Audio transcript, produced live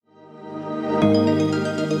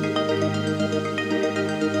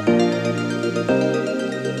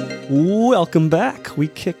Welcome back. We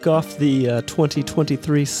kick off the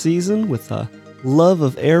 2023 season with a love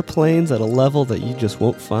of airplanes at a level that you just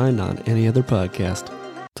won't find on any other podcast.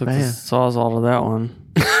 Took the sawzall to that one.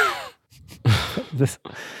 If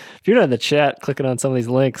you're not in the chat clicking on some of these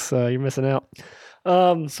links, you're missing out.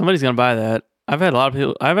 Somebody's gonna buy that. I've had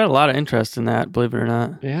a lot of interest in that, believe it or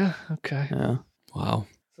not. Yeah, okay. Yeah. Wow.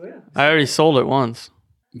 So, yeah. I already sold it once.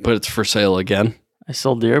 But it's for sale again. I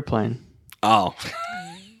sold the airplane. Oh.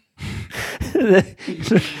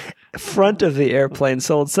 The front of the airplane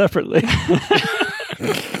sold separately. That's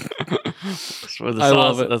where the I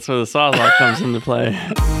love it. That's where the sawzall comes into play.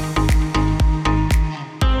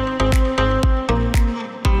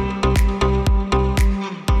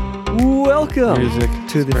 Welcome Music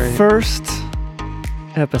to is the great. first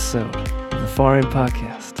episode of the Foreign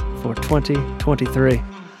Podcast for 2023.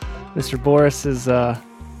 Mr. Boris is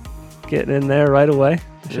getting in there right away.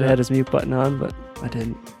 I should have had his mute button on, but I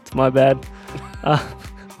didn't. It's my bad.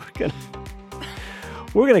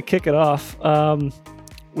 We're gonna kick it off.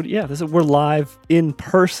 We're live in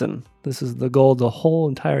person. This is the goal the whole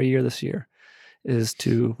entire year this year, is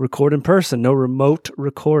to record in person. No remote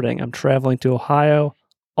recording. I'm traveling to Ohio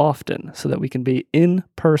often so that we can be in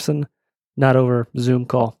person, not over Zoom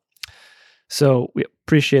call. So we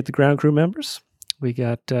appreciate the ground crew members. We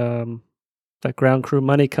got that ground crew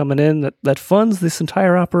money coming in that funds this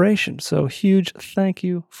entire operation. So huge thank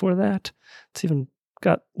you for that. It's even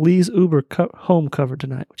got Lee's Uber home covered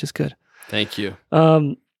tonight, which is good. Thank you.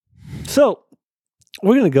 So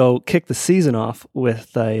we're going to go kick the season off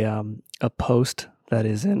with a post that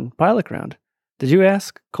is in Pilot Ground. Did you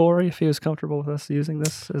ask Corey if he was comfortable with us using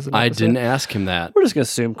this as an I episode? didn't ask him that. We're just going to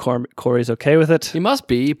assume Corey's okay with it. He must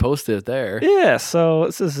be. He posted it there. Yeah, so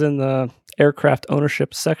this is in the aircraft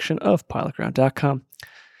ownership section of pilotground.com.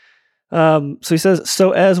 So he says,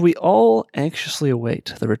 so as we all anxiously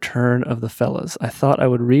await the return of the fellas, I thought I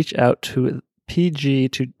would reach out to PG,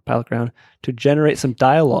 to Pilot Ground, to generate some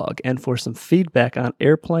dialogue and for some feedback on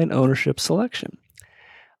airplane ownership selection.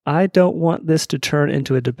 I don't want this to turn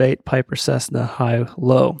into a debate Piper Cessna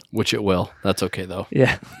high-low. Which it will. That's okay, though.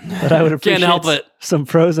 Yeah, but I would appreciate Can't help it. some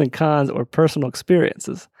pros and cons or personal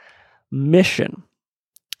experiences. Mission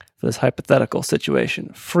for this hypothetical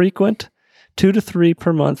situation. Frequent 2 to 3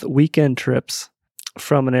 per month weekend trips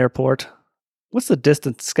from an airport. What's the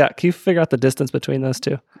distance, Scott? Can you figure out the distance between those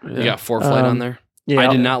two? You got ForeFlight on there? Yeah, I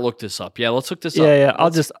did not look this up. Yeah, let's look this up. Yeah.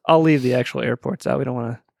 I'll leave the actual airports out. We don't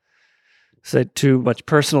want to say too much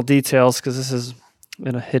personal details because this is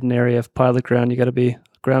in a hidden area of Pilot Ground. You got to be a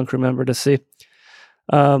ground crew member to see.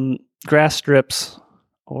 Grass strips,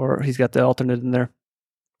 or he's got the alternate in there.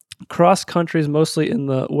 Cross countries, mostly in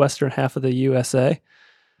the western half of the USA.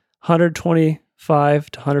 125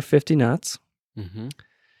 to 150 knots. Mm-hmm.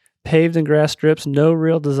 Paved and grass strips, no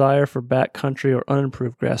real desire for backcountry or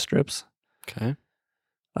unimproved grass strips. Okay.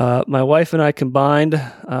 My wife and I combined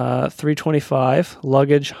 325,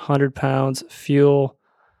 luggage 100 pounds, fuel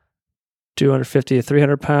 250 to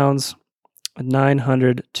 300 pounds,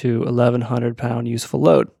 900 to 1,100 pound useful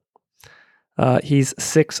load. He's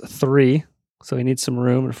 6'3", so he needs some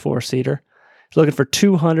room in a 4-seater. He's looking for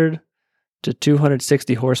 200 to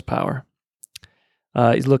 260 horsepower.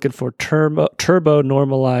 He's looking for turbo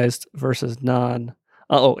normalized versus non.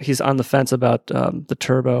 He's on the fence about the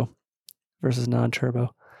turbo versus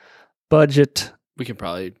non-turbo. Budget, We can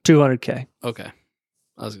probably... $200K. Okay.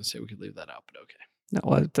 I was going to say we could leave that out, but okay.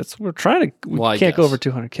 No, we're trying to. We Well, I can't go guess.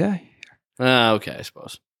 over $200K. Okay, I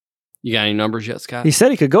suppose. You got any numbers yet, Scott? He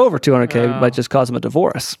said he could go over $200K, but it Oh. might just cause him a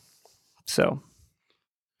divorce. So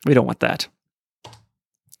we don't want that.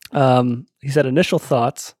 He said initial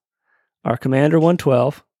thoughts are Commander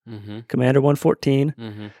 112, Mm-hmm. Commander 114,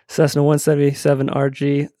 Mm-hmm. Cessna 177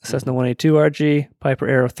 RG, Cessna 182 RG, Piper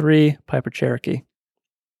Arrow 3, Piper Cherokee.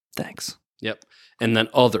 Thanks. Yep. And then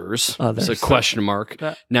others. Others. It's a question mark.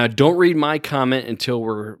 That- Now, don't read my comment until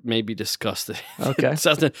we're maybe discussed. Okay.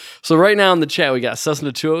 Cessna. So right now in the chat, we got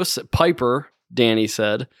Cessna 206, Piper, Danny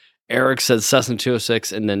said. Eric said Cessna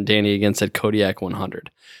 206, and then Danny again said Kodiak 100.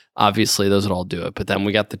 Obviously, those would all do it. But then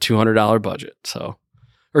we got the $200 budget. So,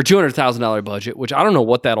 or $200,000 budget, which I don't know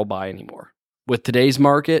what that'll buy anymore. With today's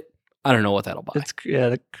market, I don't know what that'll buy.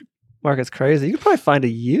 The market's crazy. You could probably find a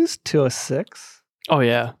used 206 Oh,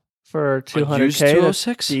 yeah. for used $200K. That's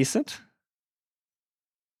 206? decent.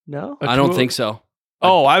 No? I don't think so.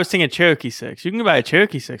 Oh, I was thinking Cherokee 6. You can buy a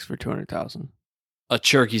Cherokee 6 for $200,000. A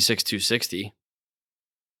Cherokee 6260.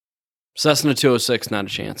 Cessna 206, not a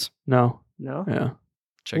chance. No. No? Yeah.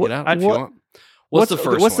 Check What- it out if you what- want. What's the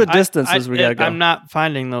first What's one? the distances we gotta go? I'm not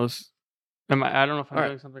finding those. I don't know if I'm All right.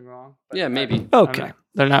 doing something wrong. but Yeah, maybe. Okay.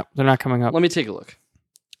 They're not coming up. Let me take a look.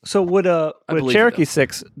 So would a believe it, Cherokee though.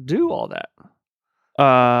 6 do all that?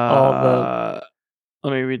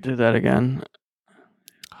 Let me redo that again.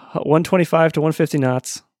 125 to 150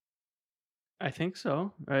 knots, I think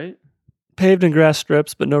so, right? paved and grass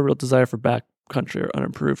strips, but no real desire for backcountry or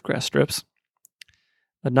unimproved grass strips.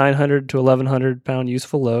 A 900 to 1,100 pound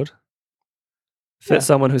useful load. Fit Yeah.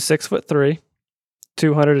 someone who's 6'3",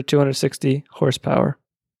 200 to 260 horsepower.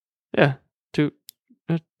 Yeah.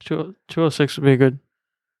 206 would be a good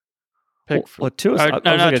pick. What two? Or, no,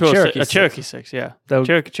 not 206. A Cherokee 6, yeah. That would-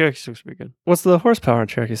 Cherokee 6 would be good. What's the horsepower on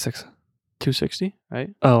Cherokee 6? 260, right?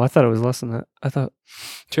 Oh, I thought it was less than that. I thought.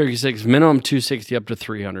 Cherokee 6, minimum 260 up to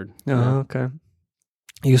 300. Oh, Yeah. okay.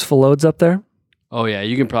 Useful loads up there. Oh, yeah.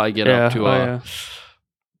 You can probably get Yeah, up to yeah.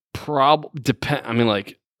 I mean,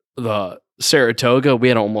 like the Saratoga, we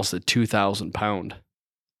had almost a 2,000 pound,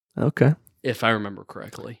 Okay. if I remember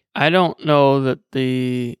correctly. I don't know that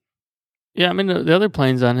the the other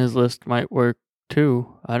planes on his list might work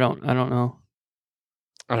too. I don't know. I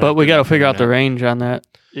don't But have we good got to enough figure out the internet. range on that.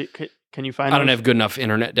 Can you find I don't those? have good enough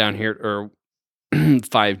internet down here or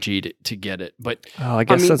 5G to get it. But Oh, I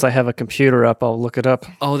guess mean- since I have a computer up, I'll look it up.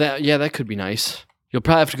 that could be nice. You'll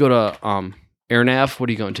probably have to go to AirNav. What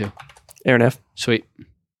are you going to? AirNav. Sweet.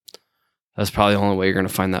 That's probably the only way you're going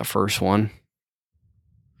to find that first one.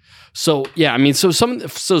 So yeah, I mean, so some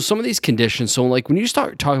of these conditions. So like when you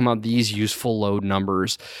start talking about these useful load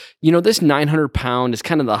numbers, this 900 pound is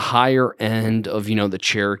kind of the higher end of the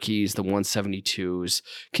Cherokees, the 172s.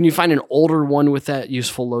 Can you find an older one with that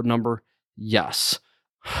useful load number? Yes,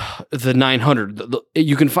 the 900.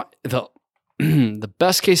 You can find the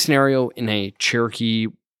best case scenario in a Cherokee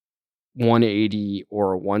 180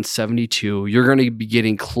 or a 172. You're going to be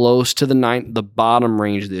getting close to the bottom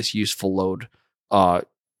range of this useful load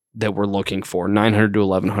that we're looking for, 900 to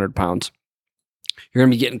 1,100 pounds. You're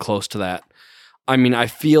going to be getting close to that. I mean, I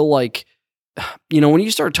feel like, when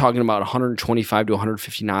you start talking about 125 to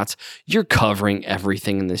 150 knots, you're covering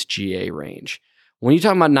everything in this GA range. When you're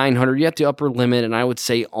talking about 900, you have the upper limit, and I would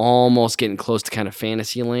say almost getting close to kind of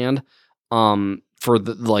fantasy land. For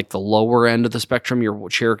the lower end of the spectrum, your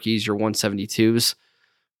Cherokees, your 172s.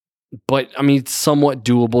 But I mean, it's somewhat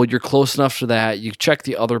doable. You're close enough to that. You check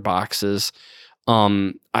the other boxes.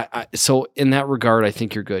 So in that regard, I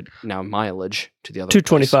think you're good. Now mileage to the other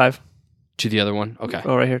 225. place. To the other one. Okay.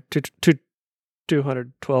 Oh, right here.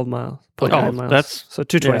 212 miles. Oh, 0.9 miles. that's- so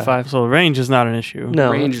 225. So the range is not an issue.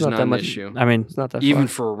 No, Range it's is not not that an much. issue. I mean, It's not that Even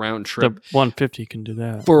far. for a round the trip. 150 can do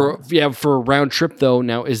that. For a round trip though,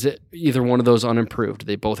 now is it either one of those unimproved?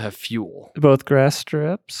 They both have fuel. Both grass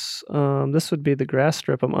strips. This would be the grass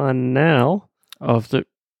strip I'm on now. Of the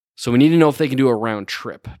So we need to know if they can do a round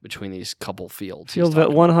trip between these couple fields. Field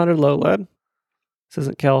vet 100 low lead. This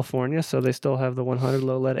isn't California, so they still have the 100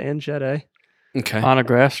 low lead and Jet A. Okay. on a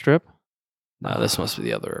grass strip. No, this must be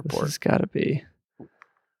the other This airport. has got to be.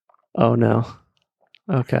 Oh no.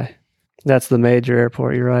 Okay, that's the major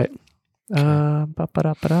airport. You're right.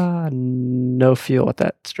 Ba-ba-da-ba-da. No fuel at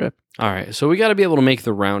that strip. All right. So we got to be able to make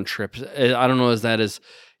the round trip. I don't know as that is,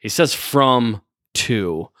 he says from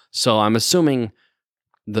to. So I'm assuming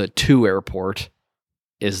the to airport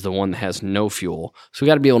is the one that has no fuel. So we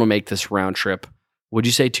got to be able to make this round trip. Would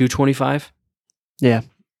you say 225? Yeah,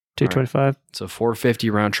 225. So 450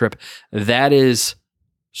 round trip. That is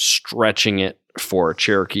stretching it for a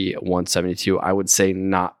Cherokee at 172. I would say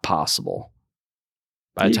not possible.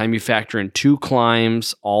 By the time you factor in 2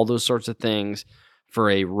 climbs, all those sorts of things, for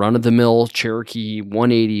a run-of-the-mill Cherokee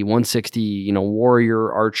 180, 160,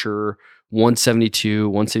 Warrior, Archer,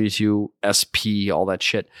 172 SP, all that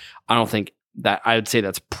shit, I don't think that, I would say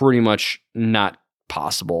that's pretty much not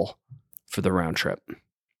possible for the round trip.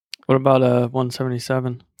 What about a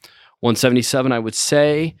 177? 177, I would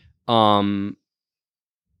say,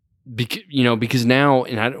 because now,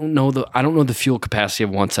 and I don't know the fuel capacity of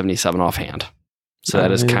 177 offhand, so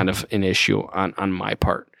that is kind of an issue on my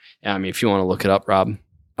part. I mean, if you want to look it up, Rob,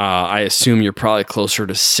 I assume you're probably closer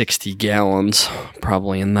to 60 gallons,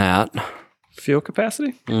 probably in that. Fuel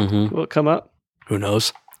capacity? Mm-hmm. Will it come up? Who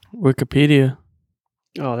knows? Wikipedia.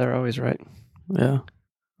 Oh, they're always right. Yeah.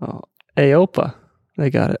 Oh, AOPA. They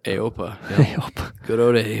got it. AOPA. Yeah. AOPA. Good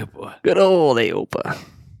old AOPA. Good old AOPA.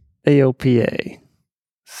 AOPA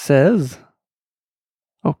says,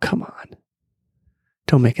 oh, come on.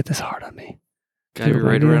 Don't make it this hard on me. Gotta be Fuel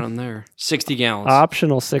right idea. around there. 60 gallons.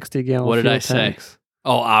 Optional 60 gallon What did fuel I say? tanks.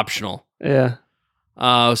 Oh, optional. Yeah.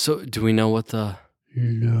 So do we know what the...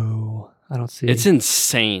 No. I don't see It's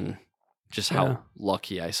insane just how Yeah.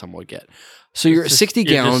 lucky I somewhat get. So you're at It's just- 60 you're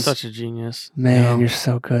just gallons. such a genius. Man, Yeah. you're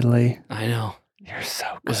so good, Lee. I know. You're so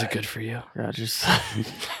good. Was it good for you? Yeah, just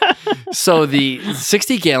So the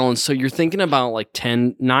 60 gallons, so you're thinking about like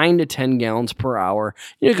 9 to 10 gallons per hour.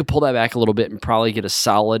 You could pull that back a little bit and probably get a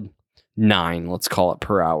solid 9, let's call it,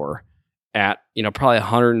 per hour at, probably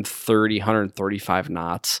 130, 135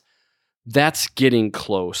 knots. That's getting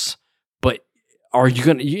close. But are you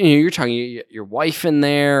going to, you're talking your wife in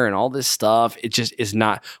there and all this stuff. It just is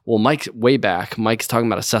not. Well, Mike's way back. Mike's talking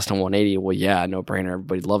about a Cessna 180. Well, yeah, no brainer.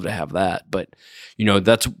 Everybody'd love to have that. But,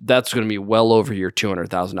 that's going to be well over your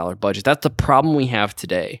 $200,000 budget. That's the problem we have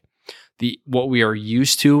today. What we are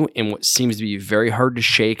used to and what seems to be very hard to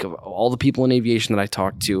shake of all the people in aviation that I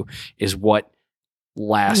talked to is what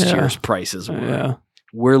last year's prices were. Yeah.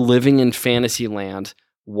 We're living in fantasy land.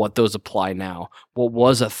 What those apply now. What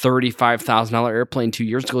was a $35,000 airplane 2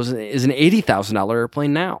 years ago is an $80,000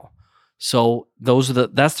 airplane now. So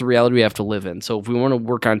that's the reality we have to live in. So if we want to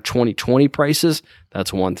work on 2020 prices,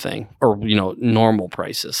 that's one thing, or normal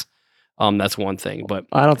prices. That's one thing. But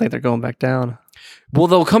I don't think they're going back down. well,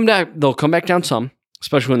 they'll come back down some,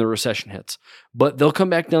 especially when the recession hits. But they'll come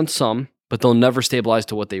back down some, but they'll never stabilize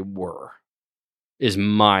to what they were. Is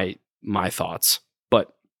my thoughts.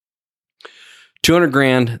 But 200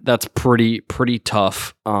 grand, that's pretty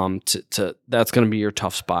tough. That's going to be your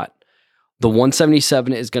tough spot. The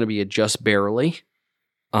 177 is going to be a just barely.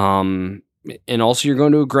 And also you're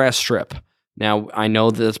going to a grass strip. Now, I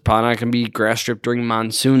know that it's probably not going to be grass strip during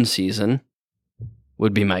monsoon season,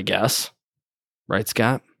 would be my guess. Right,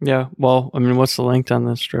 Scott? Yeah. Well, I mean, what's the length on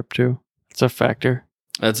this strip too? It's a factor.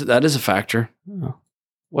 That is a factor. Oh.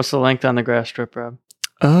 What's the length on the grass strip, Rob?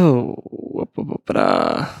 Oh,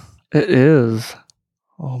 it is.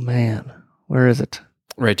 Oh, man. Where is it?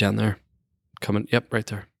 Right down there. Yep, right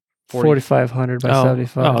there. 4,500 by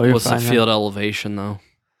 75. Oh, you're What's the fine field elevation, though?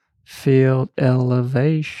 Field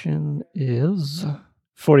elevation is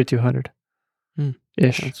 4,200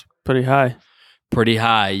 ish. That's pretty high. Pretty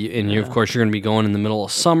high. And of course, you're going to be going in the middle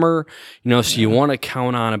of summer. So you want to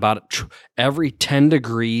count on about every 10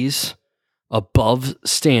 degrees above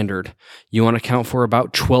standard, you want to count for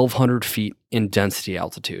about 1,200 feet in density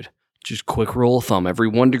altitude. Just quick rule of thumb. Every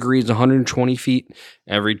 1 degree is 120 feet.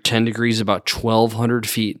 Every 10 degrees is about 1,200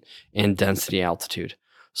 feet in density altitude.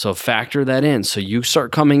 So factor that in. So you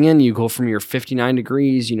start coming in, you go from your 59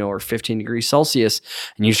 degrees, or 15 degrees Celsius,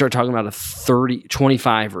 and you start talking about a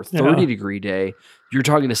 25 or 30 degree day. You're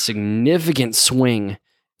talking a significant swing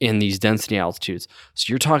in these density altitudes. So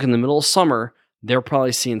you're talking in the middle of summer, they're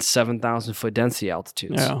probably seeing 7,000 foot density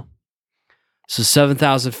altitudes. Yeah. So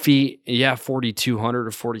 7,000 feet, 4,200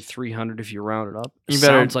 or 4,300 if you round it up.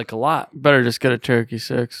 Sounds like a lot. Better just get a Cherokee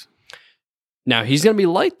 6. Now, he's going to be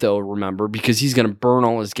light, though, remember, because he's going to burn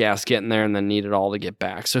all his gas getting there and then need it all to get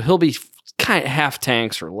back. So he'll be kind of half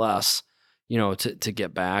tanks or less, to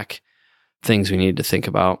get back. Things we need to think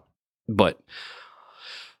about. But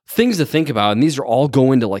things to think about, and these are all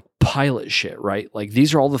going to like pilot shit, right? Like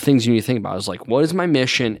these are all the things you need to think about. Is like, what is my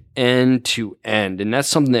mission end to end? And that's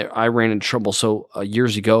something that I ran into trouble. So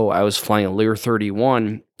years ago, I was flying a Lear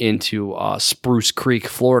 31 into Spruce Creek,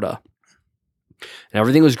 Florida. And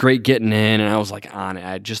everything was great getting in, and I was like on it.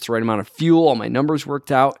 I had just the right amount of fuel. All my numbers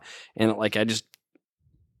worked out, and I just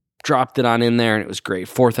dropped it on in there, and it was great.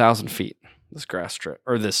 4,000 feet, this grass strip,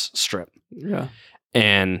 or this strip. Yeah.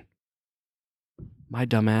 And my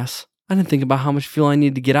dumbass, I didn't think about how much fuel I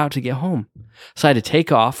needed to get out to get home. So I had to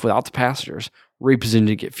take off without the passengers, reposition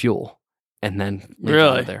to get fuel, and then leave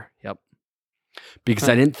out of there. Yep. Because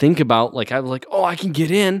I didn't think about, I was like, oh, I can get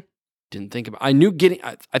in. Didn't think about, I knew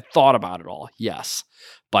I thought about it all, yes.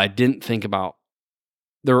 But I didn't think about,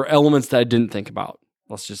 there were elements that I didn't think about.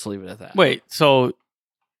 Let's just leave it at that. Wait, so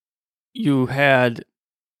you had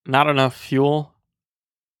not enough fuel?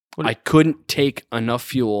 I couldn't take enough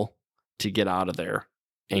fuel to get out of there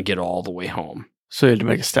and get all the way home. So you had to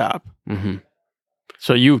make a stop. Mm-hmm.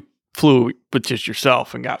 So you flew with just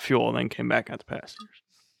yourself and got fuel and then came back on the passengers.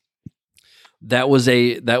 That was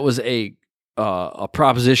a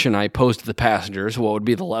proposition I posed to the passengers. What would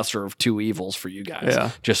be the lesser of two evils for you guys?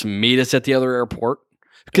 Yeah. Just meet us at the other airport.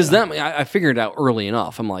 Because then I figured it out early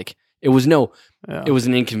enough. I'm like, it was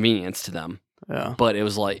an inconvenience to them. Yeah. But it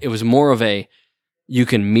was more of a, you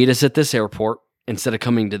can meet us at this airport instead of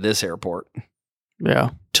coming to this airport.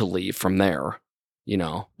 Yeah. To leave from there,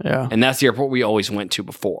 Yeah. And that's the airport we always went to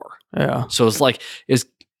before. Yeah. So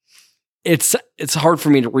it's hard for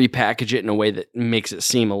me to repackage it in a way that makes it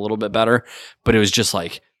seem a little bit better. But it was just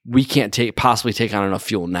like, we can't possibly take on enough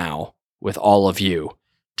fuel now with all of you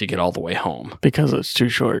to get all the way home. Because it's too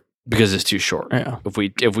short. Because it's too short. Yeah.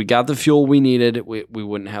 If we got the fuel we needed, we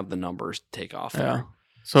wouldn't have the numbers to take off there. Yeah.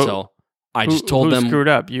 So I just told who them screwed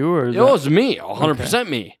up. You or it was me, 100%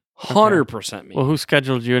 me, 100% me. Well, who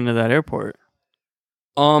scheduled you into that airport?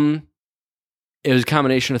 It was a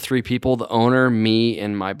combination of 3 people: the owner, me,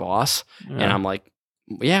 and my boss. Yeah. And I'm like,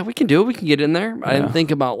 yeah, we can do it. We can get in there. I didn't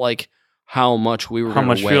think about like how much we were how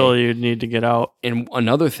much weigh. fuel you'd need to get out. And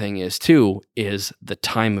another thing is too is the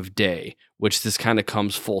time of day, which this kind of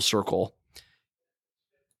comes full circle.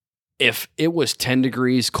 If it was 10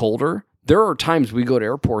 degrees colder, there are times we go to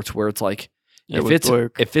airports where it's like It would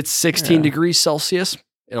work. if it's 16 degrees Celsius,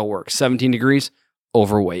 it'll work. 17 degrees,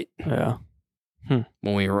 overweight. Yeah.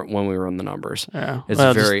 When we run the numbers, Yeah. it's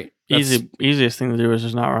Well, very easiest thing to do is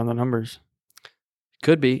just not run the numbers.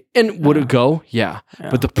 could be. And would Yeah. it go? Yeah. Yeah.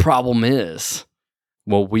 But the problem is,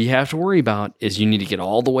 what we have to worry about is you need to get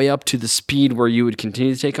all the way up to the speed where you would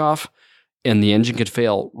continue to take off, and the engine could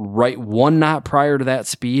fail right 1 knot prior to that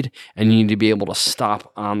speed, and you need to be able to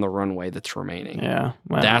stop on the runway that's remaining. Yeah.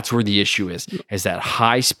 Well, That's where the issue is that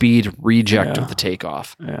high speed reject Yeah. of the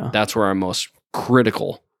takeoff. yeah. That's where our most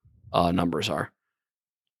critical numbers are.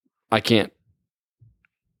 I can't.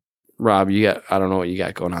 Rob, I don't know what you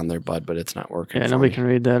got going on there, bud, but it's not working. Yeah, for nobody me. can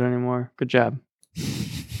read that anymore. Good job.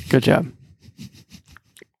 Good job.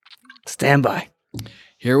 Stand by.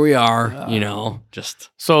 Here we are, just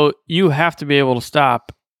So you have to be able to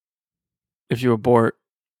stop if you abort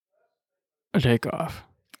a takeoff.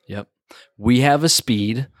 Yep. We have a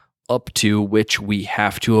speed up to which we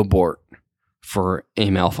have to abort for a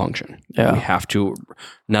malfunction. Yeah. We have to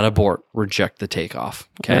not abort, reject the takeoff.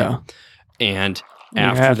 Okay. Yeah. And You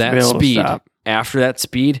have to be able to stop. after that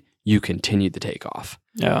speed, you continue the takeoff.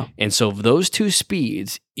 Yeah. And so if those 2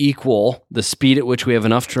 speeds equal the speed at which we have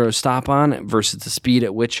enough to stop on versus the speed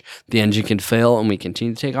at which the engine can fail and we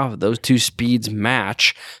continue to take off, if those 2 speeds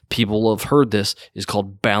match, people will have heard this, is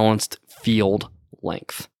called balanced field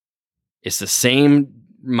length. It's the same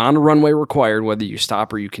amount of runway required whether you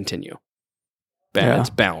stop or you continue. Yeah. It's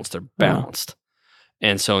balanced. They're balanced.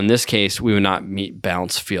 And so in this case, we would not meet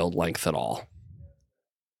balanced field length at all.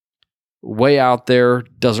 Way out there,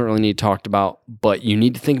 doesn't really need talked about, but you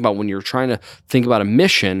need to think about when you're trying to think about a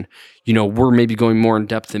mission, we're maybe going more in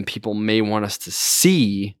depth than people may want us to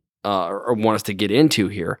see or want us to get into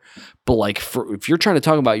here. But like if you're trying to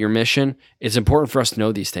talk about your mission, it's important for us to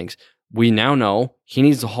know these things. We now know he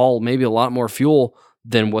needs to haul maybe a lot more fuel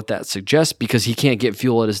than what that suggests because he can't get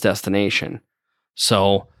fuel at his destination.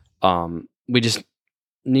 So we just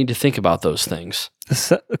need to think about those things.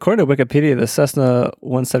 According to Wikipedia, the Cessna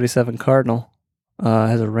 177 Cardinal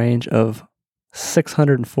has a range of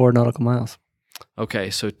 604 nautical miles.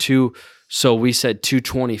 Okay, so we said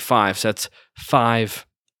 225, so that's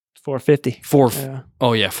 450.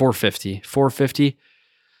 Yeah. 450. 450.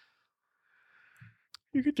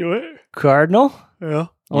 You could do it. Cardinal? Yeah.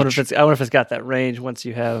 I wonder if it's got that range once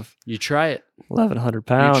you have You try it. 1,100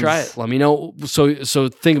 pounds. You try it. Let me know. So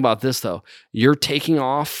think about this though. You're taking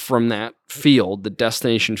off from that field, the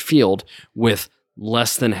destination field, with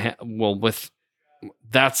less than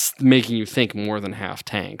that's making you think more than half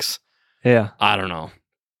tanks. Yeah. I don't know.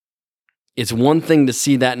 It's one thing to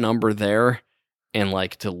see that number there and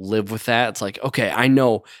like to live with that. It's like, okay, I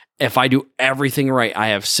know if I do everything right, I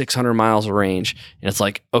have 600 miles of range. And it's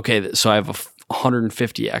like, okay, so I have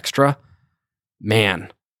 150 extra.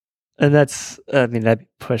 Man. And that'd be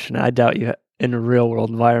pushing. I doubt you in a real world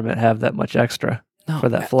environment have that much extra for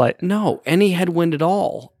that flight. No, any headwind at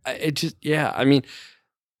all. It just, yeah. I mean,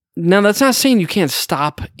 now that's not saying you can't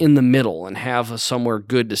stop in the middle and have somewhere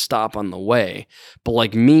good to stop on the way. But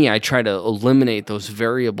like me, I try to eliminate those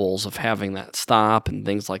variables of having that stop and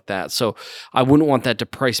things like that. So I wouldn't want that to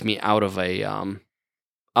price me out of a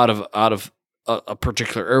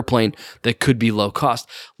particular airplane that could be low cost.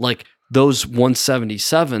 Like those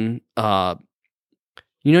 177,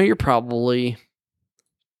 you're probably,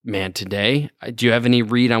 man, today, do you have any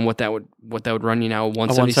read on what that would run you now?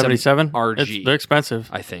 177 RG. They're expensive.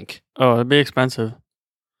 I think. Oh, it'd be expensive.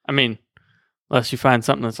 I mean, unless you find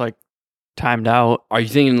something that's like timed out. Are you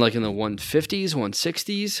thinking like in the 150s,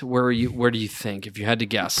 160s? Where do you think, if you had to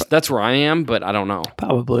guess? That's where I am, but I don't know.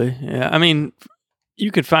 Probably. Yeah. I mean,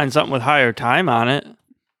 you could find something with higher time on it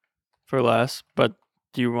for less, but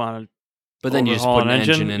do you want to? But then you just put an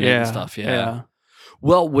engine in it and stuff. Yeah.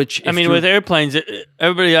 Well, with airplanes,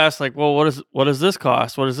 everybody asks like, well, what does this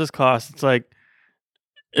cost? What does this cost? It's like,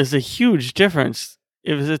 it's a huge difference.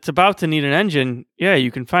 If it's about to need an engine, yeah, you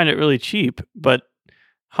can find it really cheap, but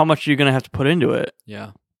how much are you going to have to put into it?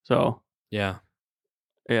 Yeah. So. Yeah.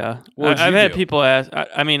 Yeah. I've had people ask,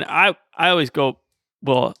 I always go,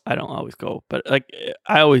 well, I don't always go, but like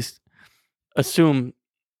I always assume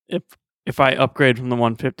if I upgrade from the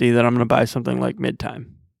 150 that I'm going to buy something like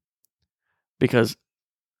mid-time. because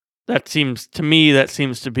that seems to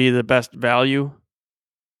be the best value.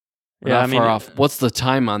 We're not far off. What's the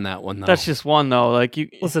time on that one, though? That's just one though. Like you,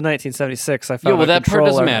 What's the 1976? I yeah, found well, my that part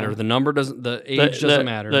doesn't controller. matter. The number doesn't. The age doesn't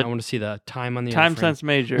matter. the I want to see the time on the time airframe. sense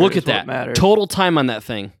major. Look is at that. what matters. Total time on that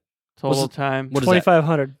thing. Total what's time. What is that?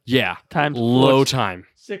 2,500. Yeah. Times Low time.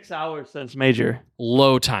 6 hours since major.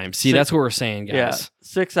 Low time. See, that's what we're saying, guys. Yeah,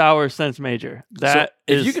 6 hours since major. That so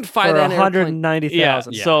if is you can find For that airplane,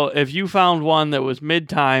 190,000. yeah. So if you found one that was mid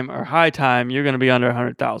time or high time, you're going to be under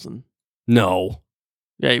 100,000. no,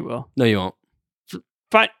 Yeah, you will. no, you won't.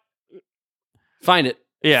 Fine. Find it.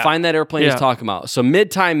 Yeah. Find that airplane he's Yeah. talking about. So mid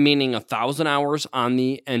time meaning 1,000 hours on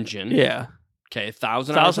the engine. Yeah. Okay,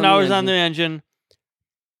 1,000 hours on the engine.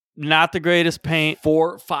 Not the greatest paint.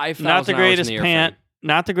 5,000. Not the greatest hours in the paint. airframe.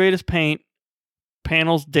 Not the greatest paint.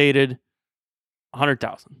 Panels dated.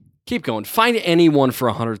 100,000. Keep going. Find anyone for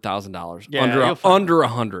 $100,000. Yeah, under you'll find under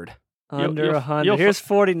 100. Under you'll 100. Here's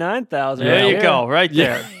 49,000. There right you here. go. Right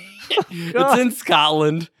there. It's in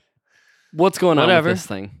Scotland. What's going on Whatever. with this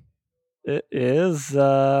thing? It is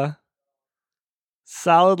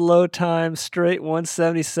solid low time, straight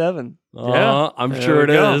 177. Yeah, I'm there sure we it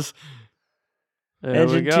go. is. There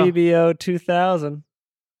we Engine go. TBO 2000.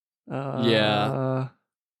 Yeah.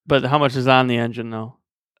 But how much is on the engine though?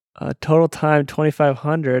 Total time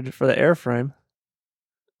 2,500 for the airframe.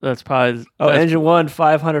 That's probably Engine 1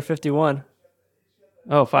 551.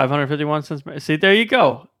 551 cents. See, there you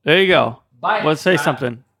go. There you go. Let's say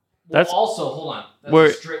something. That's also, hold on.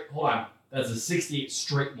 We're- Hold on. That's a 68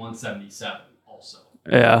 straight 177 also.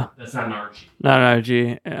 yeah, That's not an RG. not an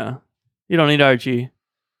RG. Yeah, you don't need RG.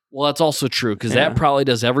 Well, that's also true because Yeah. that probably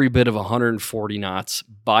does every bit of 140 knots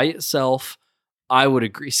by itself. I would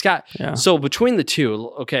agree. Scott, Yeah, so between the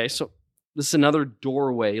two, okay, so this is another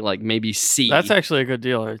doorway, like maybe C. that's actually a good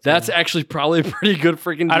deal. Right there. That's actually probably a pretty good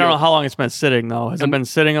freaking deal. I don't know how long it's been sitting though. Has it And- been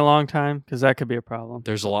sitting a long time? Because that could be a problem.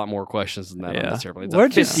 There's a lot more questions than that on Yeah. this airplane. It's a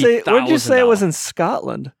Where'd you say it $50,000. was in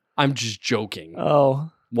Scotland? I'm just joking.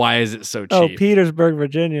 Oh. Why is it so Oh, cheap? Petersburg,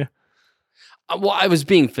 Virginia. Well, I was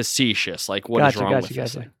being facetious. Like, what is Gotcha, wrong gotcha, with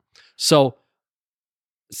this gotcha. thing? So,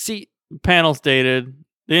 see, Panels dated.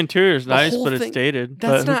 The interior's The nice, whole but it's thing- dated.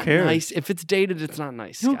 that's but not who cares? nice. If it's dated, it's not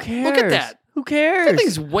nice. Who Scott. cares? Look at that. Who cares? That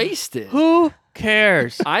thing's wasted. Who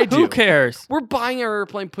cares? I do. Who cares? We're buying our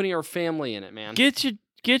airplane, putting our family in it, man. Get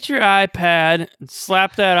your iPad and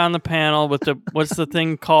slap that on the panel with the what's the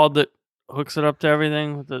thing called that hooks it up to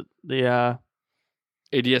everything with the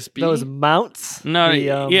ADS-B. Those mounts. no The,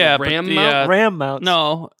 yeah but RAM the, mount? RAM mounts.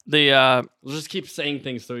 no the We'll just keep saying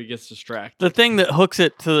things so he gets distracted. the thing that hooks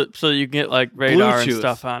it to so you can get like radar and Bluetooth.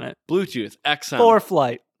 stuff on it Bluetooth, XM. For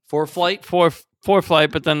flight. For flight. for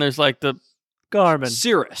flight, but then there's like the Garmin.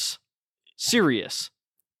 Sirius.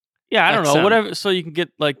 yeah I don't know XM. whatever so you can get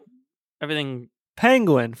like everything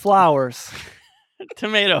Penguin. Flowers.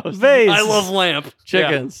 tomatoes Vase. I love lamp.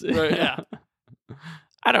 chickens Yeah. Right, yeah.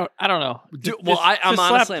 I don't know. Do- well, I'm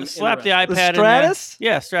honestly I'm slap the interested. iPad The Stratus? in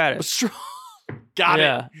there. Yeah, Stratus. Got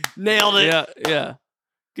yeah. it. Nailed it. Yeah.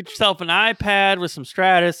 Get yourself an iPad with some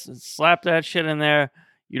Stratus and slap that shit in there.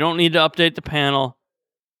 You don't need to update the panel.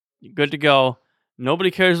 You're good to go.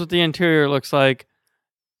 Nobody cares what the interior looks like.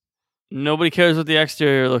 Nobody cares what the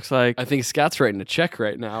exterior looks like. I think Scott's writing a check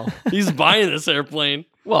right now. He's buying this airplane.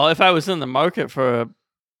 Well, if I was in the market for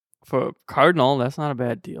a Cardinal, that's not a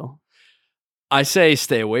bad deal. I say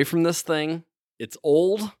stay away from this thing. It's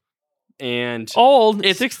old and Old,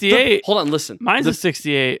 it's 68. hold on, listen. Mine's the a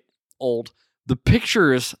 68. old. The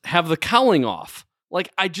pictures have the cowling off. Like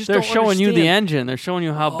I just They're don't showing you the understand. engine. They're showing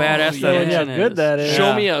you how Oh, badass yeah. that Showing you how engine good is. that is. Show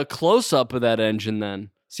Yeah. me a close up of that engine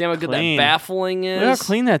then. See how good Clean. that baffling is? Look how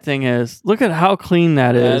clean that thing is. Look at how clean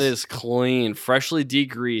that is. That is clean, freshly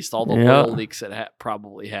degreased. All the Yeah. oil leaks it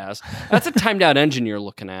probably has. That's a timed out engine you're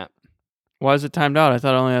looking at. Why is it timed out? I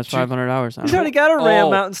thought it only has 500 hours on He's it. already got a RAM Oh.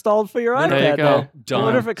 mount installed for your There you iPad. go. though. Done. I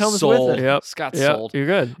wonder if it comes sold. with it. Yep. Scott's Yep, sold. you're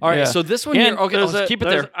good. All right, Yeah. so this one And here. Okay, there's let's a- keep it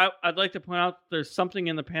there's- there. I'd like to point out there's something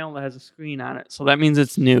in the panel that has a screen on it, so that means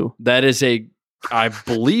it's new. That is I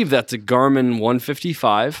believe that's a Garmin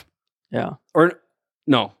 155. Yeah. Or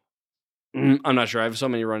no, I'm not sure. I have so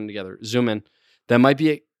many running together. Zoom in. That might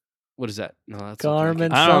be what is that? No, that's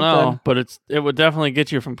Garmin. I don't know, Something. but it would definitely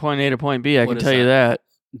get you from point A to point B. I What can is tell you that.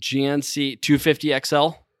 GNC 250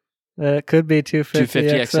 XL. It could be 250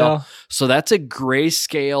 250 XL. So that's a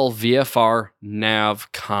grayscale VFR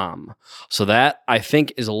Navcom. So that I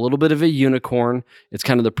think is a little bit of a unicorn. It's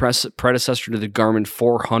kind of the predecessor to the Garmin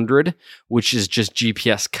 400, which is just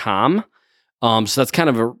GPS com. So that's kind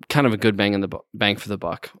of a good bang for the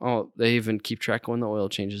buck. Oh, they even keep track of when the oil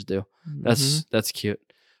changes due. Mm-hmm. That's cute.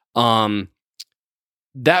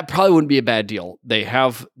 that probably wouldn't be a bad deal. They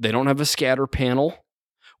don't have a scatter panel.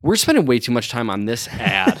 We're spending way too much time on this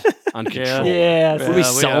ad on controller. Yeah. Are we we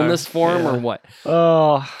selling are. this for him Yeah. or what?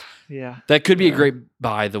 Oh, yeah. That could be a Yeah. great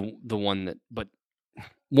buy. The one that, but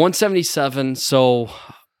 177. So,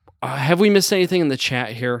 have we missed anything in the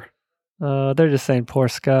chat here? They're just saying poor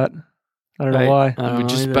Scott. I don't Right. know why. I don't We know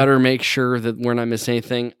just either. better make sure that we're not missing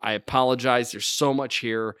anything. I apologize. There's so much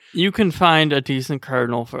here. You can find a decent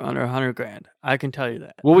Cardinal for under $100,000. I can tell you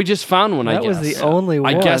that. Well, we just found one. I That guess was the only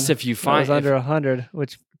one. I guess if you that find was under 100,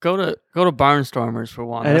 which Go to Barnstormers for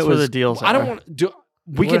one. And That's it where was- the deals are. I don't want to do.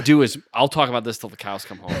 We What- could do is I'll talk about this till the cows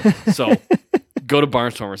come home. So go to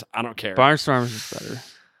Barnstormers. I don't care. Barnstormers is better.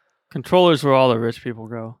 Controllers where all the rich people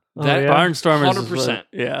go. That- yeah? Barnstormers is 100%.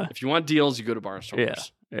 where- yeah. If you want deals, you go to Barnstormers.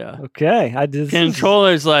 Yeah. Okay, I did.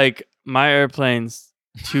 Controllers like my airplane's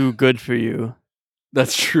too good for you.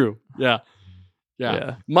 That's true. Yeah.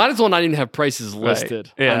 Yeah. Might as well not even have prices Right.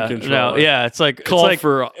 listed. Yeah. On controller. No, yeah. It's like Call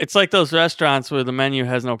for it's like those restaurants where the menu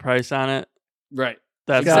has no price on it. right.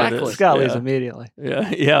 That's Scott, what it Exactly. is. Scott yeah. leaves immediately. Yeah.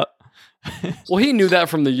 Yeah. Well, he knew that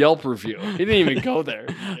from the Yelp review. He didn't even go there.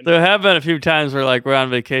 There have been a few times where like we're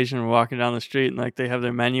on vacation, we're walking down the street, and like they have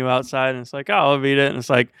their menu outside, and it's like, oh, I'll eat it, and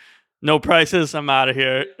it's like, no prices, I'm out of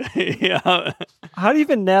here. Yeah. How do you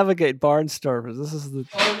even navigate Barnstormers? This is the.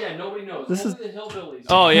 Oh yeah, nobody knows. This Only the hillbillies.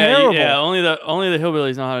 Oh yeah, Terrible. yeah. Only the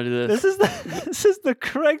hillbillies know how to do this. This is the. This is the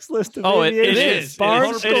Craigslist of Oh, it aviation. is. It is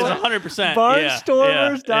Barnstorm- 100%.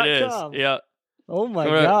 Barnstormers.com. Yeah, it is. Yeah. Oh my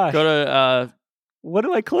Go to, gosh! Go to What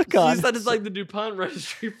do I click on? That is like the DuPont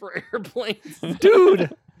registry for airplanes,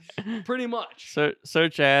 Dude, pretty much.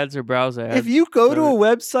 search ads or browse ads. if you go to a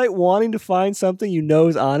website wanting to find something you know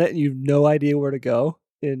is on it and you have no idea where to go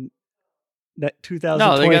in no,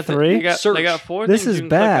 2023, they got Search. 4 This things is you can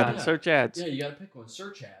click bad. on. Search ads. Yeah, you got to pick one.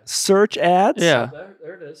 Search ads. search ads. Yeah.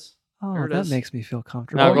 There it is. Oh, There it that is. makes me feel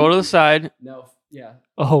comfortable. Now go to the side, No, yeah,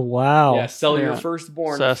 Oh wow, yeah. Sell your Yeah.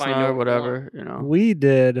 firstborn. to find Cessna out or whatever, you know. we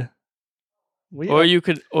did. Or you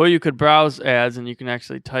could browse ads and you can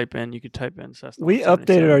actually type in. You could type in Cessna. We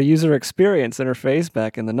 177. updated our user experience interface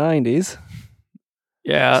back in the 90s.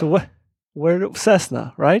 Yeah. So what? Where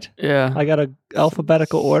Cessna, right? Yeah. I got a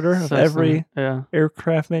alphabetical order of Cessna, every Yeah.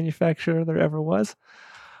 aircraft manufacturer there ever was.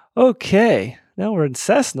 Okay, now we're in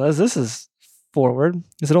Cessnas. This is forward.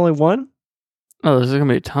 Is it only one? Oh, there's gonna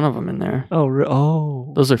be a ton of them in there. Oh,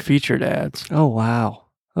 oh, Those are featured ads. oh, wow.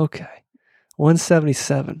 Okay,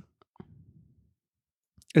 177.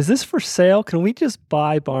 Is this for sale? Can we just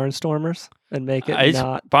buy Barnstormers and make it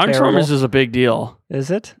not Barnstormers terrible? is a big deal. Is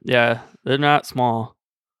it? Yeah, they're not small.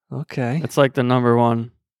 Okay. It's like the number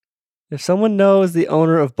one. If someone knows the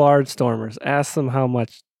owner of Barnstormers, ask them how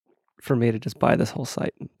much for me to just buy this whole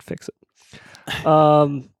site and fix it.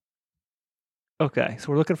 Okay,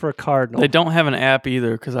 so we're looking for a Cardinal. They don't have an app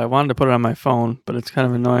either because I wanted to put it on my phone, but it's kind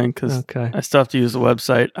of annoying because Okay. I still have to use the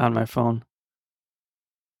website on my phone.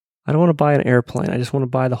 I don't want to buy an airplane. I just want to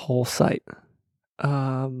buy the whole site.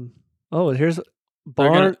 Oh, here's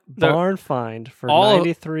barn they're- barn find for all of-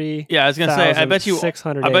 93. Yeah, I was gonna say. I bet you.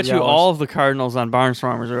 600. I bet you all of the Cardinals on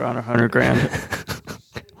Barnstormers are on $100,000.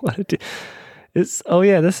 What a it's oh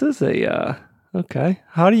yeah, this is a okay.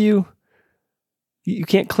 How do you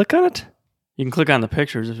can't click on it? You can click on the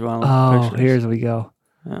pictures if you want to look at Oh, the pictures. here we go.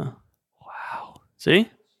 Yeah. Wow. See?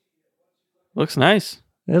 Looks nice.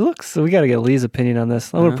 It looks so we got to get Lee's opinion on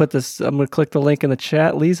this. I'm going to Uh-huh. put this I'm going to click the link in the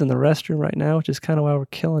chat. Lee's in the restroom right now, which is kind of why we're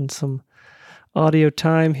killing some audio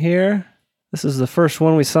time here. This is the first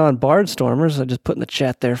one we saw in Barnstormers. I just put in the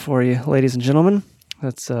chat there for you, ladies and gentlemen.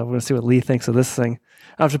 That's we're going to see what Lee thinks of this thing.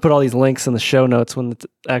 I'll have to put all these links in the show notes when it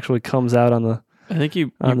actually comes out on the I think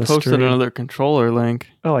you On the posted stream. another controller link.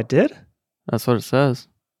 Oh, I did? That's what it says.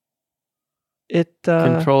 It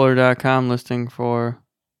Controller.com listing for.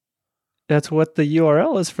 that's what the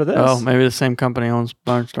URL is for this. Oh, maybe the same company owns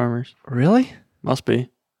Barnstormers. Really? Must be.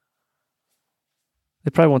 They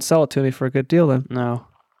probably won't sell it to me for a good deal then. No,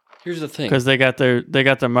 Here's the thing. because they got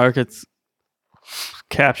their markets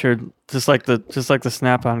captured, just like the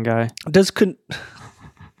Snap-on guy.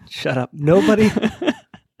 Shut up.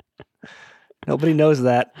 Nobody knows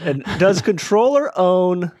that. And does Controller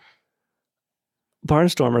own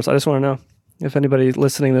Barnstormers? I just want to know if anybody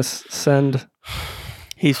listening to this send.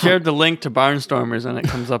 He shared the link to Barnstormers, and it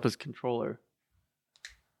comes up as controller.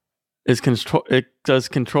 Does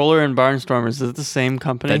Controller and Barnstormers, is it the same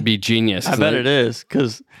company? That'd be genius. I bet it is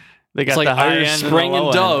because they got It's like the high Irish end Spring and, and the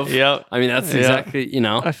low Dove. End. Yep. I mean, that's Yeah. exactly,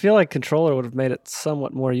 I feel like Controller would have made it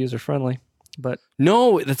somewhat more user friendly, but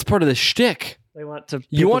No, that's part of the shtick. they want to.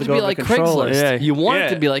 You want to go be over like Controller. Craigslist. You want it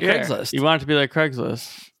to be like yeah. Craigslist. You want it to be like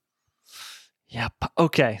Craigslist. Yep.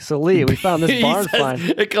 Okay. So Lee, we found this He barn says find.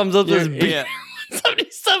 it comes up as Yeah.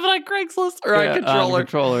 77 on Craigslist or on Yeah, controller.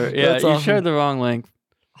 controller. Yeah, That's you awesome. shared the wrong link.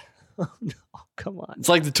 Oh, no. Come on. It's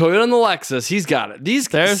like the Toyota and the Lexus. He's got it. These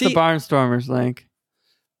There's see, the Barnstormers link.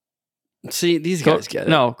 See, these Go- guys get it.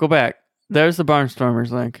 No, go back. There's the Barnstormers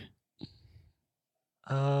link.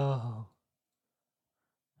 Oh.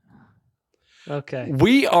 Okay.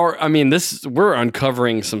 We're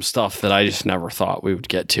uncovering some stuff that I just never thought we would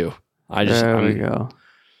get to. There we go.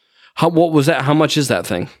 What was that? How much is that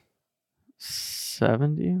thing?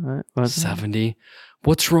 70? What was it? 70.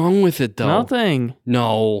 What's wrong with it though? Nothing.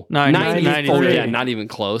 No. 93. Oh, yeah, not even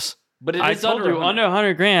close. But it I is told you, 100. under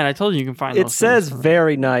 100 grand. I told you can find It those says things.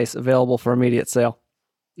 very nice, available for immediate sale.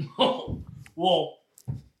 Whoa.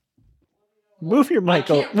 Move your mic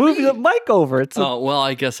over. Move the mic over. It's a Oh, well,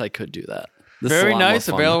 I guess I could do that. This is a Very lot more nice,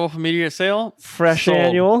 fun. available for immediate sale. fresh Sold.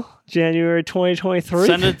 annual, January 2023.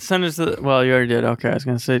 Send it to the, well, you already did. Okay, I was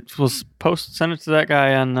going to say, send it to that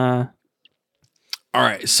guy on, All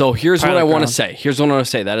right, so here's what Pilot I want to ground. say. Here's what I want to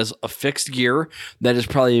say. That is a fixed gear. That's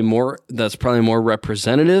probably more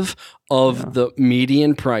representative of the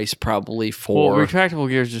median price, probably well, for. retractable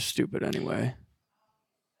gear is just stupid anyway.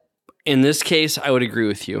 In this case, I would agree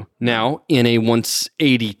with you. Now, in a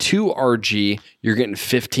 182 RG, you're getting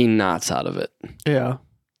 15 knots out of it, Yeah.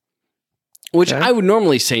 which Okay. I would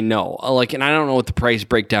normally say no. And I don't know what the price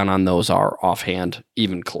breakdown on those are offhand,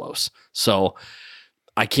 even close. So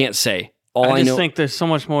I can't say. All I I just know, think there's so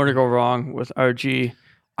much more to go wrong with RG. If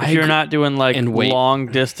I you're agree- not doing like and weight. long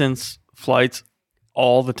distance flights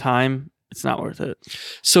all the time, it's not worth it.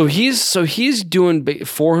 So he's doing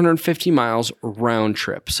 450 miles round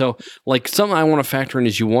trip. So like something I want to factor in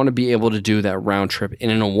is you want to be able to do that round trip. And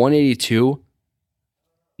in a 182,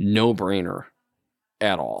 no brainer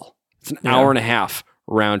at all. It's an Yeah. hour and a half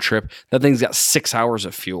round trip. That thing's got 6 hours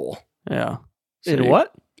of fuel Yeah. In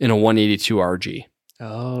what? in a 182 RG.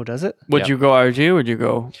 Oh, does it? Would Yep. you go RG? Or would you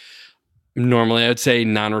go? Normally, I'd say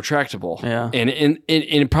non-retractable. Yeah.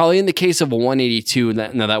 And probably in the case of a 182,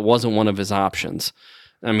 that wasn't one of his options.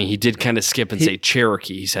 I mean, he did kind of skip and say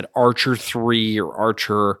Cherokee. He said Archer 3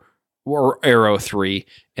 or Arrow 3,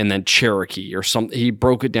 and then Cherokee or something. He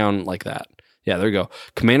broke it down like that. Yeah, there you go.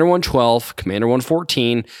 Commander 112, Commander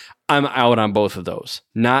 114. I'm out on both of those.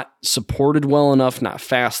 Not supported well enough, not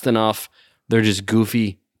fast enough. They're just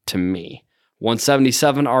goofy to me.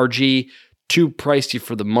 177 RG, too pricey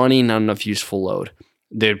for the money, not enough useful load.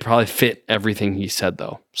 They'd probably fit everything he said,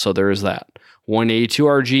 though. So there is that. 182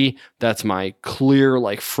 RG, that's my clear,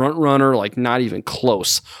 like, front runner, like, not even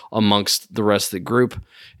close amongst the rest of the group.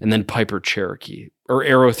 And then Piper Cherokee, or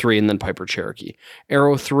Arrow 3, and then Piper Cherokee.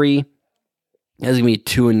 Arrow 3 is going to be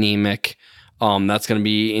too anemic. That's going to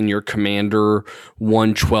be in your Commander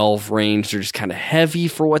 112 range. They're just kind of heavy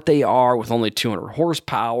for what they are with only 200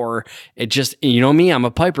 horsepower. It just, you know me, I'm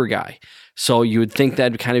a Piper guy. So you would think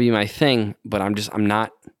that'd kind of be my thing, but I'm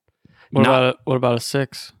not. What Not- about a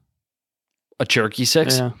 6? A Cherokee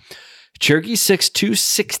 6? Yeah. Cherokee 6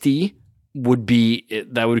 260 would be,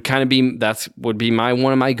 would be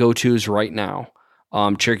one of my go-tos right now.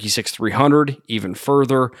 Cherokee 6 300, even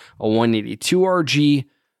further. A 182 RG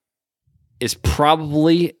is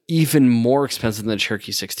probably even more expensive than a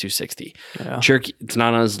Cherokee 6 260. Yeah. Cherokee, it's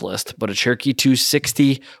not on his list, but a Cherokee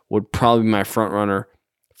 260 would probably be my front runner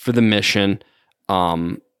for the mission.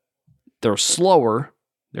 They're slower.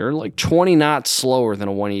 They're like 20 knots slower than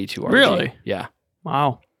a 182 RG. Really? Yeah.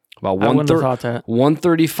 Wow. About I wouldn't have thought that.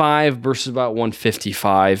 135 versus about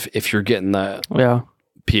 155 if you're getting the Yeah.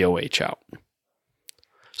 POH out.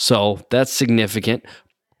 So that's significant,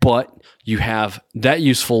 but you have that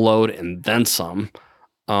useful load and then some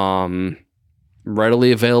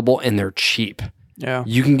readily available, and they're cheap. Yeah.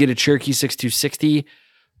 You can get a Cherokee 6260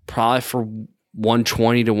 probably for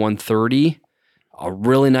 120 to 130. A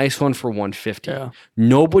really nice one for 150. Yeah.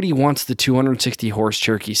 Nobody wants the 260 horse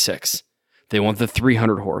Cherokee 6. They want the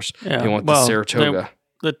 300 horse. Yeah. They want Well, the Saratoga.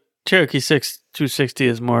 The Cherokee 6 260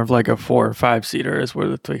 is more of like a 4 or 5 seater, is where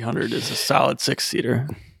the 300 is a solid 6 seater,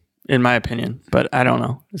 in my opinion. But I don't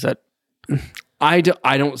know. Is that I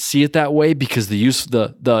don't see it that way because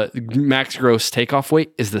the max gross takeoff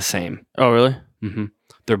weight is the same. oh really? Mm-hmm.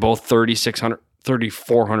 They're both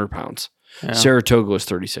 3,400 pounds. Yeah. Saratoga is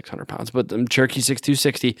 3,600 pounds, but the Cherokee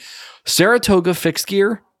 6260, Saratoga fixed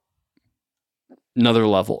gear, another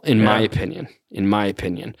level in my opinion. In my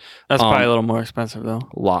opinion, That's probably a little more expensive though.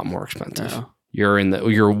 a lot more expensive. Yeah.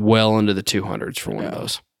 You're well into the 200s for one of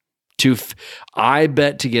those. I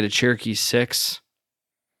bet to get a Cherokee 6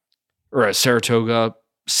 or a Saratoga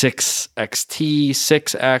 6XT,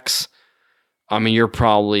 6X, I mean, you're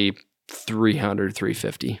probably 300,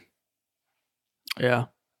 350. Yeah.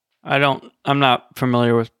 I'm not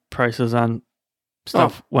familiar with prices on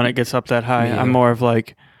stuff when it gets up that high. Me I'm either. more of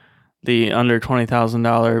like the under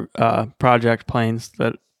 $20,000 project planes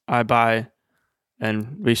that I buy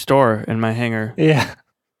and restore in my hangar. Yeah.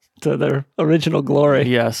 To their original glory.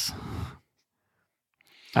 Yes.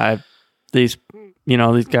 These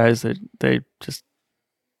guys, they just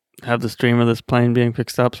have this dream of this plane being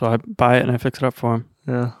fixed up, so I buy it and I fix it up for them.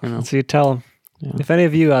 Yeah. You know. So you tell them. Yeah. If any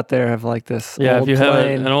of you out there have like this Yeah, old if you have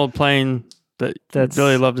plane, an old plane that that's you'd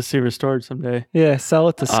really love to see restored someday. yeah, sell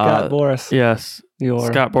it to Scott Boris. Yes. Your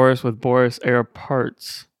Scott Boris with Boris Air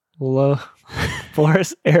Parts.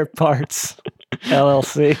 Boris Air Parts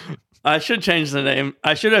LLC. I should change the name.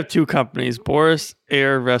 I should have two companies, Boris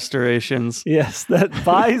Air Restorations. Yes, that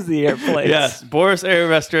buys the airplanes. Yes, Boris Air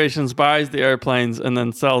Restorations buys the airplanes and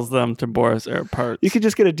then sells them to Boris Air Parts. You could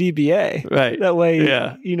just get a DBA. Right. That way,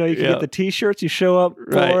 Yeah. you can Yeah. get the T-shirts. You show up,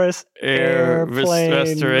 Right. Boris Airplane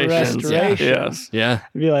Restorations. Restoration. Yes. Yeah.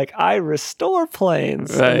 Be like, I restore planes.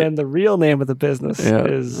 Right. And then the real name of the business Yeah.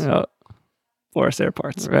 is Yeah. Boris Air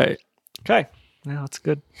Parts. Right. Okay. Now it's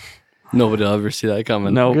good. Nobody will ever see that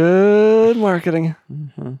coming. No. Good marketing.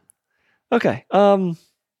 Mhm. Okay.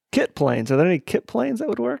 Kit planes. Are there any kit planes that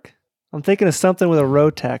would work? I'm thinking of something with a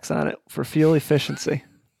Rotax on it for fuel efficiency.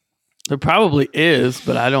 There probably is,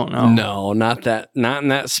 but I don't know. No, not that. Not in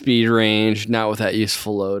that speed range. Not with that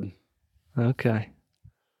useful load. Okay.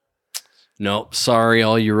 Nope. Sorry,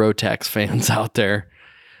 all you Rotax fans out there.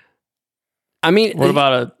 I mean, What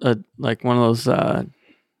about a like one of those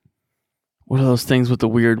what are those things with the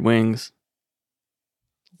weird wings?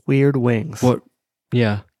 Weird wings. what?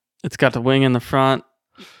 Yeah, It's got the wing in the front.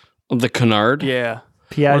 the Canard, Yeah.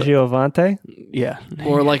 Piaggio Avante? Yeah.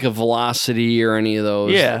 or like a Velocity or any of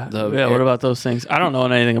those. Yeah. The- Yeah. What about those things? I don't know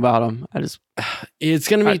anything about them. It's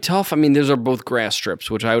going to be tough. I mean, those are both grass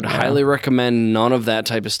strips, which I would highly recommend. None of that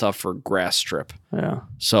type of stuff for grass strip. Yeah.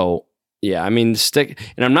 So yeah, I mean, and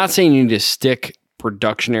I'm not saying you need to stick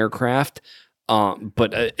production aircraft.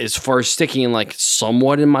 But as far as sticking in like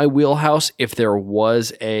somewhat in my wheelhouse, if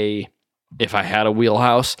I had a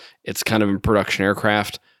wheelhouse, it's kind of in production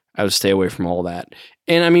aircraft. I would stay away from all that.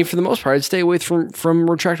 And I mean, for the most part, I'd stay away from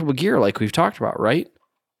retractable gear, like we've talked about, right?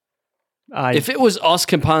 If it was us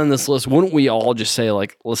compiling this list, wouldn't we all just say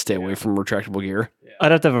like, let's stay away from retractable gear?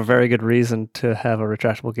 I'd have to have a very good reason to have a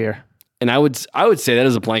retractable gear. And I would say that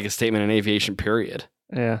is a blanket statement in aviation, period.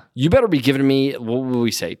 Yeah. You better be giving me, what would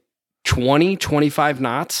we say, 20, 25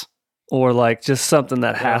 knots? Or like just something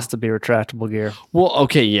that has to be retractable gear. Well,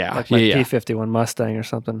 okay, yeah. Like my yeah. P-51 Mustang or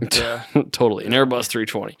something. Yeah. Totally. An Airbus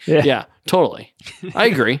 320. Yeah. Yeah, totally. I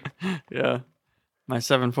agree. Yeah. My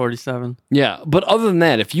 747. Yeah. But other than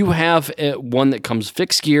that, if you have one that comes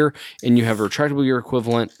fixed gear and you have a retractable gear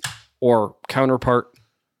equivalent or counterpart,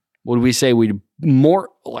 would we say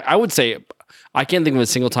I would say, I can't think of a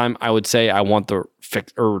single time I would say I want the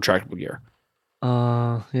fixed or retractable gear.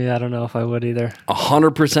 Yeah, I don't know if I would either.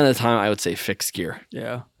 100% of the time, I would say fixed gear.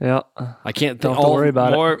 Yeah. Yeah. I can't Don't think. have to worry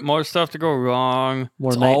about it. More stuff to go wrong.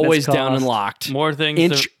 More It's maintenance always down costs. and locked. More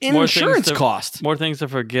things. Insurance cost. More things to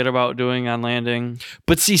forget about doing on landing.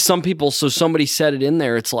 But see, somebody said it in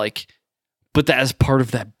there. It's like, but that is part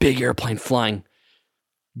of that big airplane flying.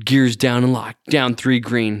 Gears down and locked, down 3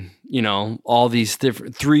 green, all these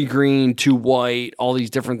different 3 green, 2 white, all these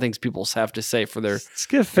different things people have to say for their. Just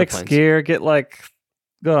get fixed airplanes. gear.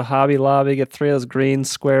 Go to Hobby Lobby, get 3 of those green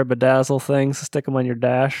square bedazzle things, stick them on your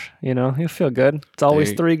dash. You'll feel good. It's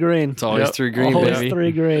always There you- 3 green. It's always Yep. 3 green, Always baby.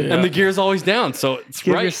 3 green. Yeah. And the gear's always down, so it's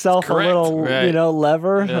Give right. yourself It's a correct. little, Right.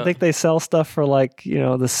 lever. Yeah. I think they sell stuff for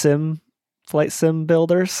the flight sim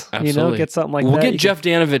builders. Absolutely. Get something like We'll that. get You Jeff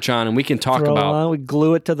Danovich on, and we can can talk throw it about on. We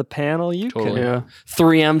glue it to the panel. You Totally. can. Yeah.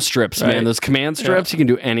 3M strips, man. Right. Those command strips, you can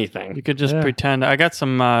do anything. You could just Yeah. pretend. I got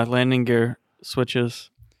some landing gear switches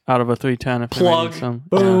out of a 310 if Plug. I need some.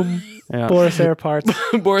 Boom. Yeah. Boris Air Parts.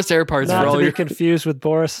 Boris Air Parts Not for to all be your. confused with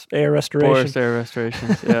Boris Air Restoration. Boris Air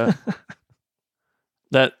Restorations. Yeah.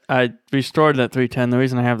 That I restored that 310. The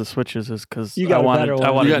reason I have the switches is because You got I a wanted, better one.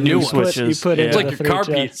 I wanted You got new new ones. switches. You put yeah. It's like the your car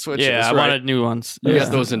 310. piece switches. Yeah, I right? wanted new ones. You Yeah.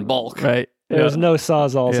 got those in bulk. Right. There was no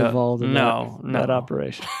sawzalls Yeah. involved in No, that no.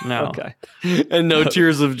 operation. No. Okay. And no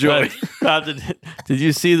tears of joy. Did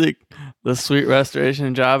you see the sweet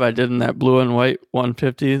restoration job I did in that blue and white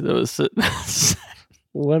 150 that was sitting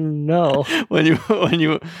Well, no. when you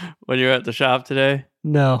were at the shop today?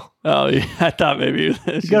 No. Oh, yeah, I thought maybe you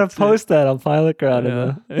You got to post that on Pilot Ground in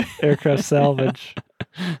Yeah. the aircraft salvage.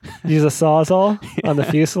 Use a sawzall on the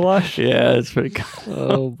fuselage? Yeah, it's pretty cool.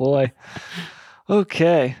 Oh, boy.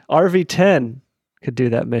 Okay. RV-10 could do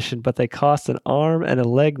that mission, but they cost an arm and a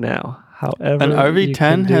leg now. However, An you RV10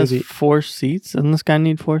 can do has the 4 seats. Doesn't this guy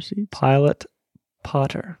need 4 seats? Pilot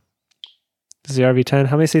Potter. Does the RV10?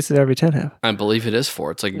 How many seats does the RV10 have? I believe it is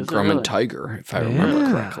 4. It's like a Is it Grumman really? Tiger, if I remember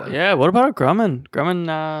Yeah. correctly. Yeah. What about a Grumman?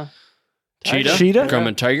 Grumman Cheetah? Cheetah?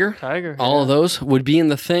 Grumman Tiger. Tiger. All of those would be in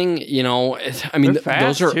the thing, you know. I mean, They're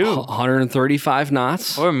fast, those are too. 135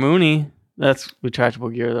 knots. Or Mooney. That's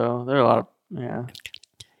retractable gear though. There are a lot of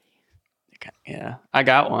yeah. I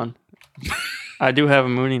got one. I do have a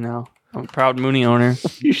Mooney now. I'm a proud Mooney owner.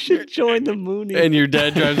 You should join the Mooney And your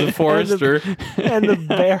dad drives a Forester. and the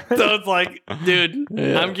Baron. So it's like, dude,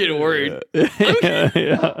 I'm getting worried.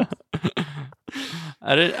 Yeah.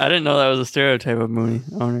 I didn't know that was a stereotype of Mooney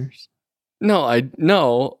owners. No,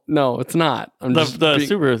 it's not. I'm The just being-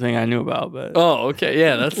 Subaru thing I knew about, but Oh, okay,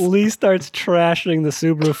 yeah, that's Lee starts trashing the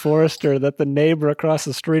Subaru Forester that the neighbor across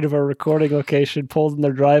the street of our recording location pulled in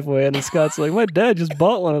their driveway, and Scott's like, "My dad just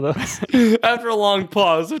bought one of those." after a long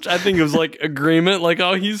pause, which I think was like agreement. Like,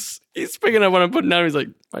 oh, he's picking up what I'm putting down. He's like,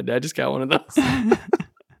 my dad just got one of those.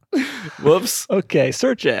 Whoops. Okay,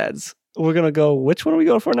 search ads. We're gonna go. Which one are we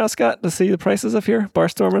going for now, Scott? To see the prices up here,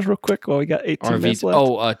 Barstormers, real quick. Well, we got 18 minutes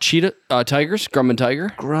left. Cheetah, Tigers, Grumman Tiger.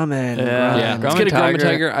 Grumman. Yeah. Yeah, let's Grumman get a Grumman Tiger.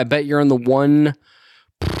 Tiger. I bet you're on the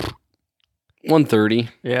 130.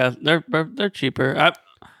 yeah, they're cheaper.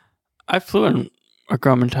 I flew in a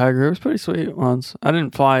Grumman Tiger. It was pretty sweet once. I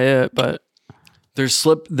didn't fly it, but They're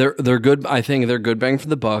good. I think they're good bang for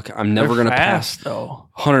the buck. I'm never they're gonna pass fast though.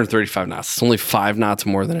 135 knots. It's only 5 knots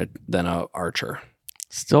more than a Archer.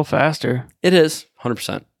 Still faster. It is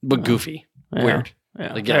 100%, but goofy, Yeah. weird. Yeah,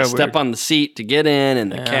 Like, you gotta step on the seat to get in,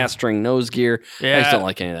 and the Yeah. cast string nose gear. I Yeah, just don't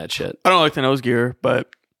like any of that shit. I don't like the nose gear, but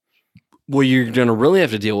Well, you're gonna really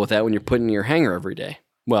have to deal with that when you're putting in your hangar every day.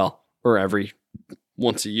 Well, or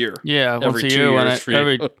once a year. yeah, once Every a 2 year when years for you.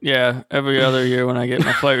 every other year when I get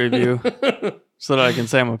my flight review, so that I can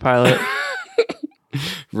say I'm a pilot.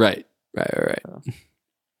 Right.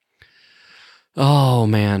 Oh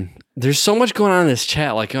man, there's so much going on in this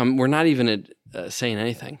chat. Like, we're not even saying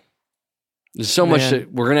anything. There's so much Man.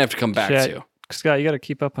 that we're gonna have to come back Chat. to. Scott, you got to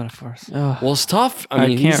keep up on it for us. Ugh. Well, it's tough. I I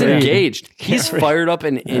mean, can't he's read. engaged. He's Can't read. fired up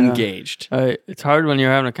and engaged. It's hard when you're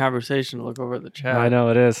having a conversation to look over at the chat. I know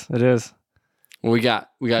it is. It is. Well, we got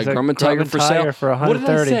It's a Grumman Tiger for sale. Tiger for What did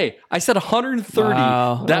I 130. say? I said 130.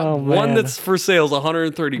 Wow. That Oh, one man. that's for sale is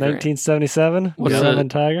 130 grand. 1977. What's Grumman it?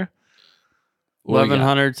 Tiger. What do we got?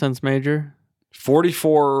 1100 cents major,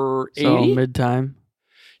 4480. so mid time.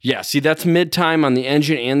 Yeah, see, that's mid time on the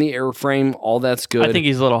engine and the airframe. All that's good. I think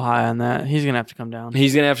he's a little high on that. He's gonna have to come down.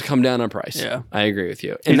 he's gonna have to come down on price. Yeah. I agree with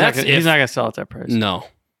you. He's And not that's gonna, he's not gonna sell at that price. no.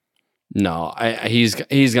 He's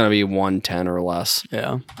gonna be 110 or less.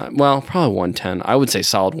 Yeah. Well, probably 110. I would say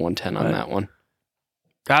solid 110 on Right. that one.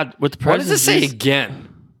 God, with the What prices, does it say these- again?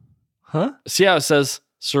 Huh? See how it says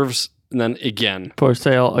service and then again. for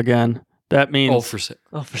sale again? That means Oh, for sale.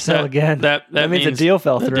 Oh, for sale again. That means a means deal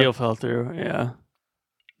fell the through. deal fell through. Yeah.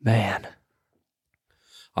 Man.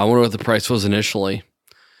 I wonder what the price was initially.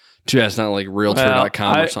 Too bad it's not like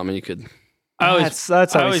Realtor.com Well, or something. You could. I always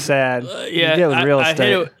That's I always always- sad. yeah. You get with real I estate.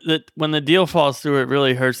 hate it that when the deal falls through, it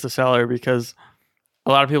really hurts the seller because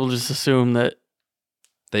a lot of people just assume that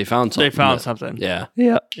They found something. they found that- something. Yeah.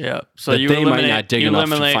 Yeah. Yeah. So That you they might eliminate, not dig you enough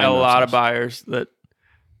to eliminate find a lot of themselves. buyers that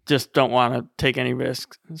just don't want to take any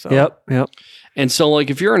risks. So, Yep. And so, like,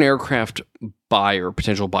 if you're an aircraft buyer,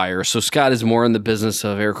 potential buyer, so Scott is more in the business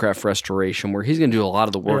of aircraft restoration, where he's going to do a lot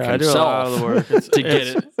of the work Yeah, I do a himself lot of the work. It's, to get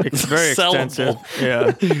it's- it It's very extensive.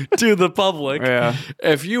 sellable Yeah. to the public. Yeah.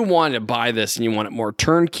 If you want to buy this and you want it more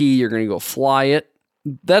turnkey, you're going to go fly it.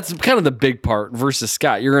 That's kind of the big part versus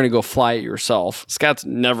Scott. You're going to go fly it yourself. Scott's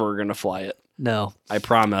never going to fly it. No. I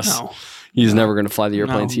promise. No. He's never going to fly the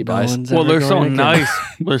airplanes No, he buys. Well, they're so nice.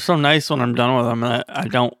 They're so nice when I'm done with them. And I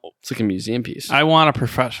don't. It's like a museum piece. I want a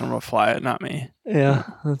professional to fly it, not me. Yeah.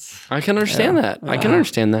 That's I can understand Yeah. that. I can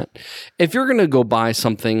understand that. If you're going to go buy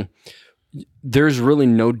something, there's really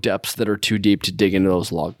no depths that are too deep to dig into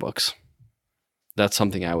those logbooks. That's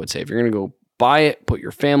something I would say. If you're going to go buy it, put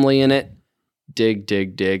your family in it,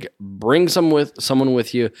 dig. Bring someone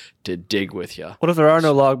with you to dig with you. what if there are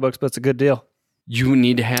no logbooks, but it's a good deal? You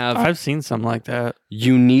need to have I've seen some like that.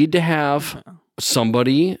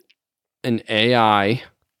 somebody, an AI,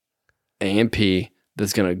 AMP,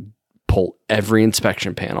 that's going to pull every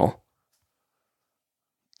inspection panel.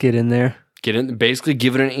 Get in there. Get in, basically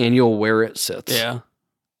give it an annual where it sits. Yeah.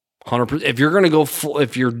 100%. If you're going to go,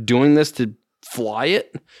 if you're doing this to fly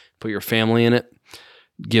it, put your family in it,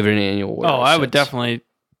 give it an annual where it I would sits. definitely,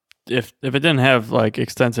 if it didn't have like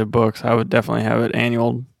extensive books, I would definitely have it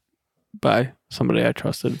annual by somebody I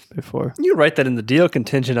trusted before. You write that in the deal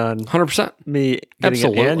contingent on 100%. me getting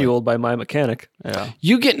Absolutely. it annual by my mechanic. Yeah.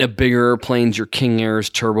 You get into bigger airplanes, your King Airs,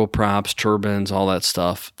 turboprops, turbines, all that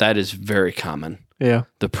stuff. That is very common. Yeah.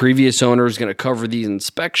 The previous owner is going to cover these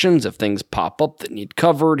inspections. If things pop up that need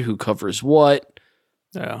covered, who covers what?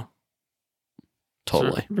 Yeah.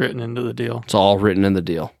 Totally. It's written into the deal. It's all written in the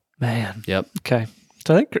deal. Man. Yep. Okay.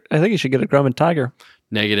 So I think you should get a Grumman Tiger.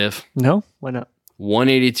 Negative. No? Why not?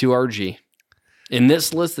 182 RG. In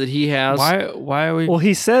this list that he has, Why are we? Well,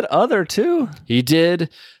 he said other too. he did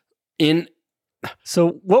in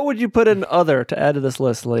So what would you put in other to add to this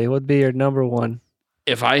list, Lee? What would be your number one?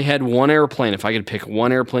 if I had one airplane, if I could pick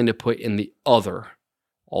one airplane to put in the other,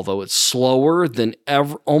 although it's slower than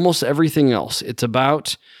almost everything else, it's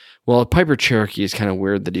about, well, Piper Cherokee is kind of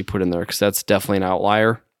weird that he put in there because that's definitely an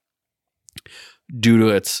outlier due to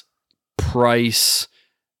its price.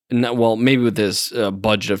 Well, maybe with his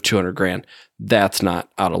budget of $200,000, that's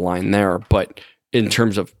not out of line there. But in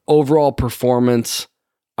terms of overall performance,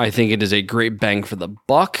 I think it is a great bang for the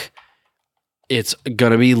buck. It's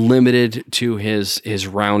going to be limited to his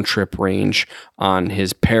round trip range on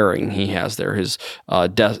his pairing he has there, his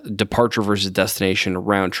departure versus destination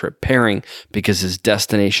round trip pairing, because his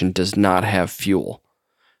destination does not have fuel.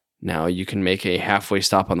 Now you can make a halfway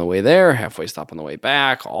stop on the way there, halfway stop on the way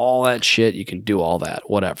back, all that shit. You can do all that,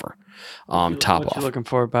 whatever. Top what off. you looking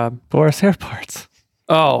for, Bob? Boris Air Parts.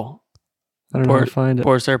 Oh, I don't know where to find it.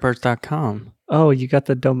 BorisAirparts.com. Oh, you got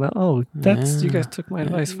the domain. Oh, that's you Yeah. guys took my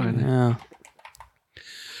advice finally. Yeah.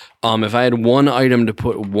 If I had one item to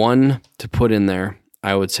put in there,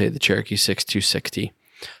 I would say the Cherokee 6260.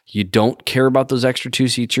 You don't care about those extra 2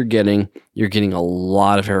 seats you're getting. You're getting a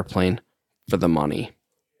lot of airplane for the money.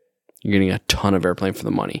 You're getting a ton of airplane for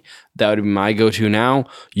the money. That would be my go-to now.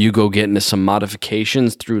 You go get into some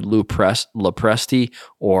modifications through Lopresti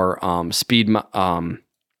or Speed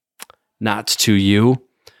Knots to You.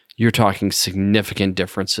 You're talking significant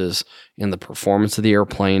differences in the performance of the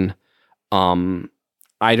airplane.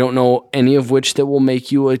 I don't know any of which that will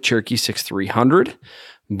make you a Cherokee 6300,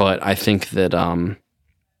 but I think that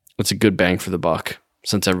it's a good bang for the buck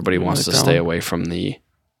since everybody wants to stay away from the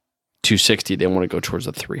 260. They want to go towards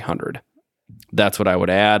the 300. That's what I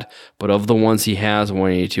would add. But of the ones he has,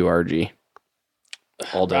 182 RG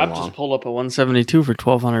all day Rob long. just pulled up a 172 for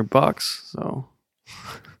 $1,200. So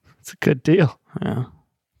It's a good deal. yeah,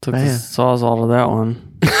 took the Man. sawzall to that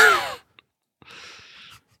one.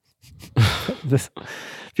 If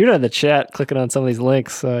you're not in the chat clicking on some of these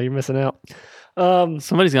links, you're missing out.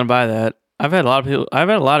 Somebody's gonna buy that. I've had a lot of people. I've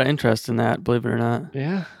had a lot of interest in that. Believe it or not.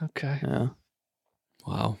 Yeah. Okay. Yeah.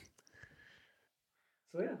 Wow.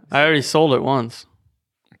 I already sold it once.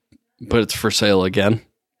 But it's for sale again.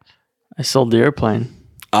 I sold the airplane.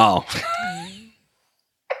 Oh.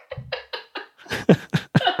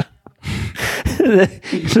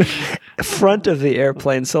 The front of the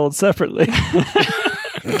airplane sold separately. That's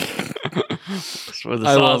where the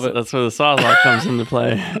I love it. That's where the sawzall comes into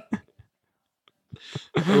play.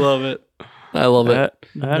 I love it. I love it.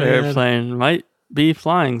 That Man. airplane might be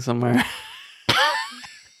flying somewhere.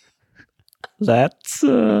 That's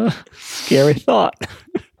a scary thought.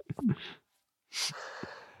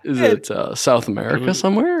 Is it South America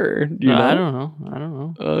somewhere? Or do you know? I don't know. I don't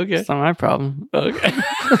know. Okay. It's not my problem. Okay.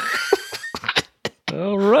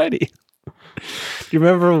 Alrighty. Do you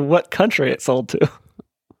remember what country it sold to?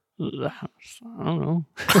 I don't know.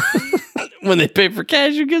 When they pay for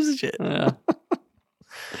cash, who gives a shit? Yeah.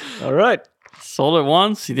 All right. Sold it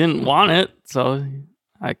once. He didn't want it, so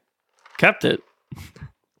I kept it.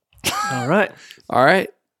 All right. All right.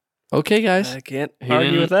 Okay, guys. I can't He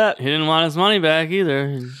argue didn't- with that. He didn't want his money back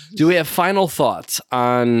either. Do we have final thoughts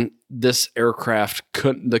on this aircraft,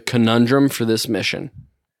 the conundrum for this mission?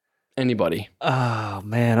 Anybody? Oh,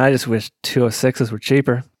 man. I just wish 206s were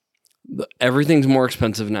cheaper. Everything's more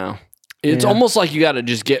expensive now. It's Yeah. almost like you got to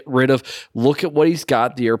just get rid of. Look at what he's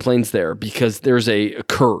got. The airplane's there because there's a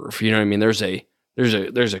curve. You know what I mean? There's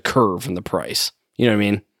a curve in the price. You know what I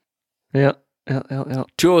mean? Yeah.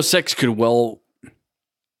 206 could well.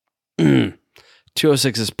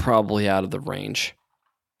 206 is probably out of the range.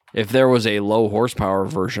 If there was a low horsepower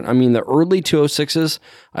version, I mean, the early 206s,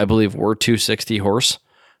 I believe, were 260 horse,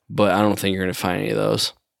 but I don't think you're going to find any of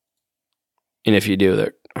those. And if you do,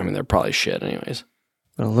 they're probably shit, anyways.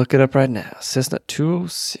 I'm going to look it up right now. Cessna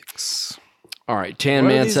 206. All right, Tan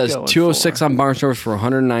What are Man these says going 206 for? on Barnstorms for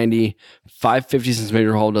 190, 550 since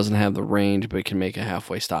Major Hall doesn't have the range, but it can make a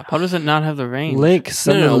halfway stop. How does it not have the range? Link.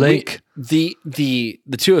 Send a link. The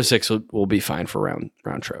 206 will be fine for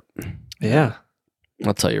round trip. Yeah.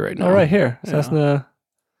 I'll tell you right now. All right, here. Yeah. Cessna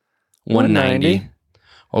 190.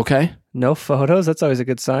 Okay. No photos. That's always a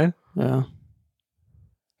good sign. Yeah.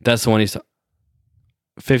 That's the one he's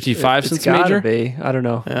 55 It's since gotta major. be. I don't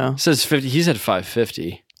know. Yeah. It says 50. He said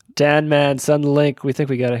 550. Dan, man, send the link. We think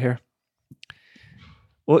we got it here.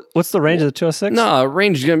 What's the range of the 206? No,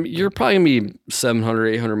 range. You're probably gonna be 700,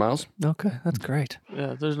 800 miles. Okay, that's great.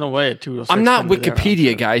 Yeah. There's no way at 206. I'm not gonna be there, Wikipedia, I'm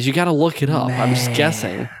sure. guys. You got to look it up. I'm just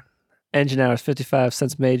guessing. Engine hours 55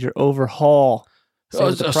 cents major overhaul. Same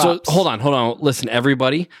with the So props. hold on. Listen,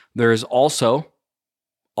 everybody. There is also,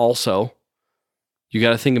 you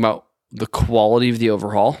got to think about the quality of the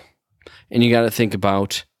overhaul, and you got to think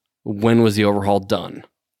about when was the overhaul done.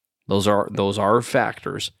 Those are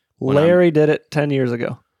factors. Larry did it 10 years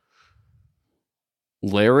ago.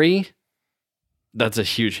 Larry, that's a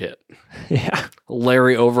huge hit. Yeah.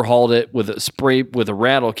 Larry overhauled it with a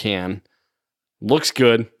rattle can. Looks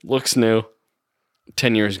good. Looks new.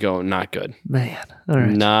 10 years ago, not good. Man. All right.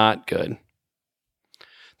 Not good.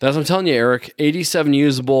 That's what I'm telling you, Eric. 87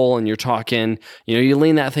 usable, and you're talking, you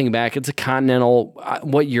lean that thing back. It's a Continental.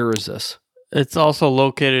 What year is this? It's also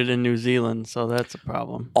located in New Zealand, so that's a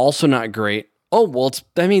problem. Also not great. Oh, well,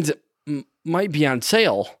 that means it might be on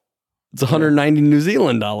sale. It's 190 New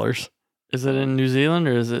Zealand dollars. Is it in New Zealand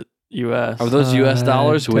or is it U.S.? Are those U.S.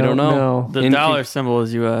 dollars? We don't know. The dollar symbol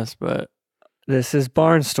is U.S., but This is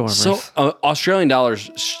Barnstormers. So Australian dollars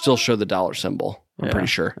still show the dollar symbol. I'm Yeah. pretty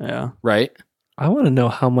sure. yeah, Right? I want to know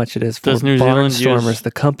how much it is for Does New Zealand Barnstormers, use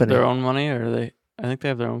the company. their own money, or they? I think they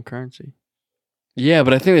have their own currency. Yeah,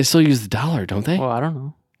 but I think they still use the dollar, don't they? Well, I don't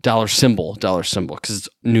know. Dollar symbol, because it's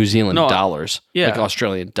New Zealand No, dollars, yeah. like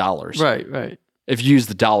Australian dollars. Right. If you use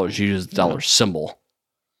the dollars, you use the dollar symbol.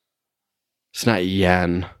 It's not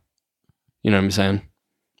yen. You know what I'm saying?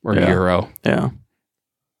 Or Yeah. euro. Yeah.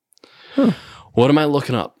 What am I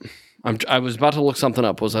looking up? I was about to look something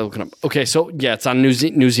up. What was I looking up? Okay, so yeah, it's on New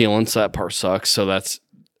Zealand, so that part sucks. So this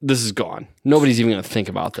is gone. Nobody's even going to think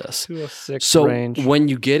about this. 206 So range. when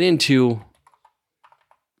you get into,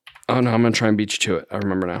 oh no, I'm going to try and beat you to it. I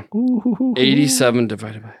remember now. Ooh. 87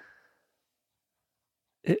 divided by.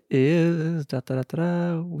 It is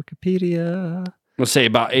Wikipedia. Let's say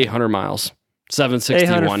about 800 miles.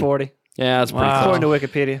 761. 840. Yeah, that's pretty Wow. close. According to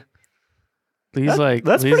Wikipedia. Lee's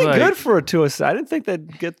That's pretty good for a 206. I didn't think they'd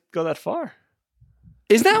go that far.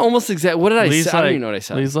 Isn't that almost exact? What did I Lee's say? I don't like- even know what I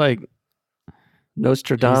said. Lee's like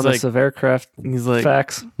Nostradamus He's like- of aircraft he's like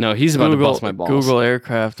facts. No, he's about to bust my balls. Google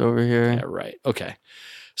aircraft over here. Yeah, right. Okay.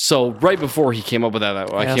 So right before he came up with that, I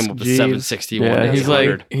Ask came up with Jeeves. 761. Yeah, and he's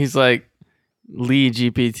 800. like Lee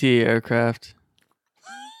GPT aircraft.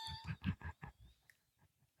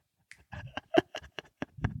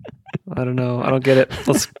 I don't know. I don't get it.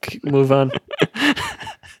 Let's move on.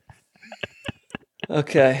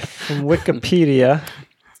 Okay. From Wikipedia.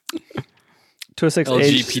 206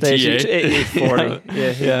 age LGBTA. station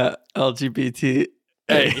 840. Yeah, LGBT.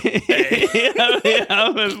 Hey,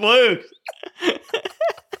 I'm in Luke.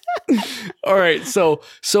 All right, so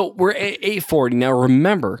we're at 840. Now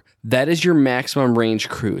remember, that is your maximum range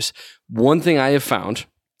cruise. One thing I have found,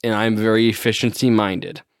 and I'm very efficiency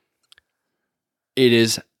minded, it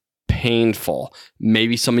is painful.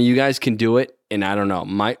 Maybe some of you guys can do it, and I don't know.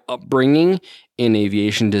 My upbringing in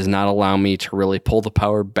aviation does not allow me to really pull the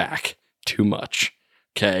power back too much.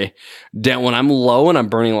 Okay. Then when I'm low and I'm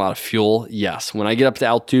burning a lot of fuel, yes. When I get up to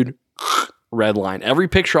altitude, red line. Every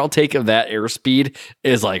picture I'll take of that airspeed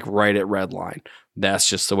is like right at red line. That's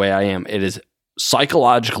just the way I am. It is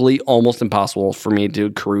psychologically almost impossible for me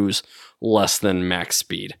to cruise less than max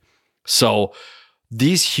speed. So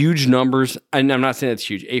these huge numbers, and I'm not saying that's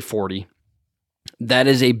huge, 840, that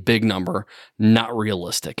is a big number, not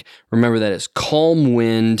realistic. Remember, that is calm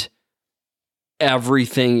wind,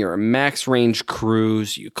 everything. You're a max range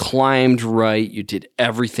cruise. You climbed right. You did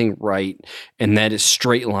everything right. And that is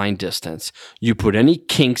straight line distance. You put any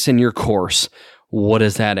kinks in your course, what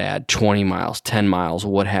does that add? 20 miles, 10 miles,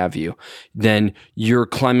 what have you. Then you're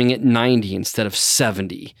climbing at 90 instead of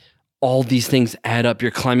 70. All these things add up.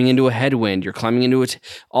 You're climbing into a headwind. You're climbing into it.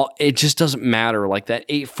 It just doesn't matter. Like that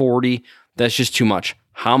 840, that's just too much.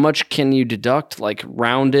 How much can you deduct? Like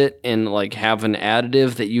round it and like have an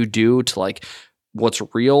additive that you do to like what's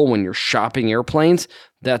real when you're shopping airplanes?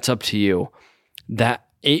 That's up to you. That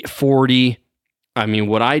 840, I mean,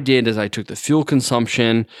 what I did is I took the fuel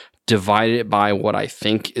consumption, divided it by what I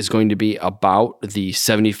think is going to be about the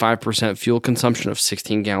 75% fuel consumption of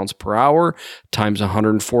 16 gallons per hour times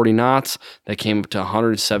 140 knots. That came up to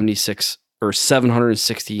 176 or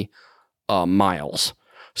 760 miles.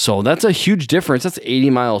 So that's a huge difference. That's 80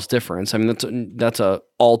 miles difference. I mean, that's a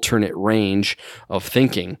alternate range of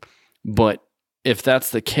thinking. But if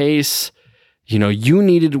that's the case, you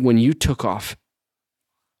needed, when you took off,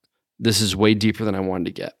 This is way deeper than I wanted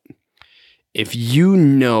to get. If you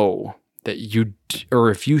know that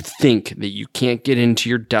if you think that you can't get into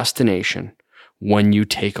your destination when you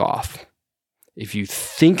take off, if you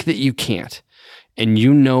think that you can't, and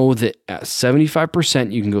you know that at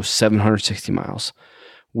 75% you can go 760 miles,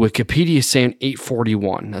 Wikipedia is saying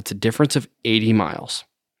 841. That's a difference of 80 miles.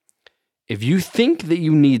 If you think that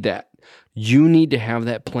you need that, you need to have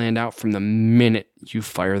that planned out from the minute you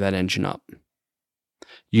fire that engine up.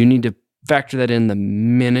 You need to factor that in the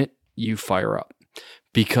minute you fire up,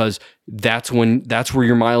 because that's where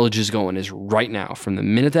your mileage is going, is right now. From the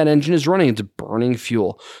minute that engine is running, it's burning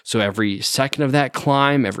fuel. So every second of that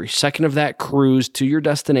climb, every second of that cruise to your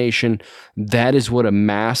destination, that is what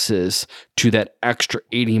amasses to that extra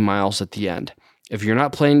 80 miles at the end. If you're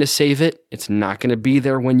not planning to save it, it's not going to be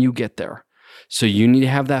there when you get there. So you need to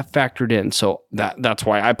have that factored in. So that's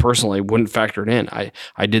why I personally wouldn't factor it in. I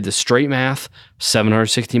did the straight math,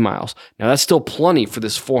 760 miles. Now that's still plenty for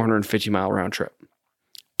this 450 mile round trip.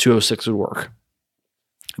 206 would work.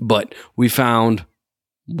 But we found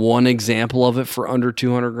one example of it for under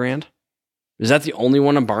 200 grand. Is that the only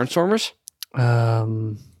one on Barnstormers?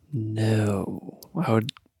 No, I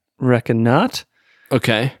would reckon not.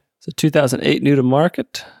 Okay. It's a 2008 new to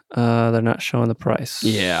market. They're not showing the price.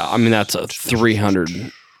 Yeah, I mean, that's a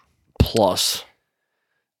 300 plus.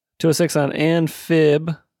 206 on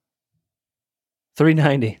Amphib.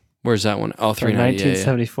 390. Where's that one? Oh, 390.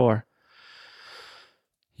 1974.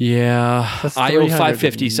 Yeah. That's IO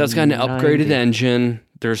 550. So that's got an upgraded engine.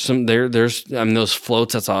 There's I mean, those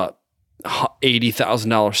floats, that's a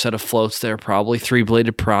 $80,000 set of floats there, probably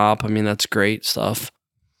 3-bladed prop. I mean, that's great stuff.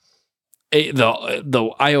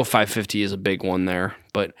 The IO 550 is a big one there,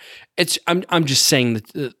 but I'm just saying that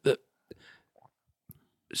the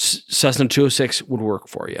Cessna 206 would work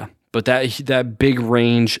for you. But that big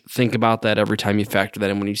range, think about that every time you factor that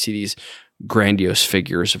in when you see these grandiose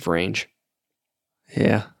figures of range.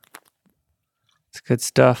 Yeah. It's good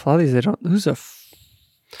stuff. All these, who's a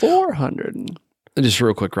 400? Just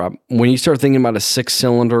real quick, Rob. When you start thinking about a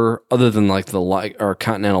 6-cylinder, other than like or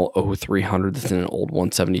Continental 0300 that's in an old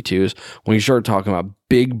 172s, when you start talking about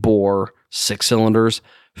big bore 6-cylinders,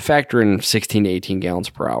 factor in 16 to 18 gallons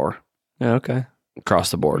per hour. Yeah, okay.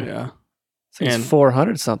 Across the board. Yeah. It's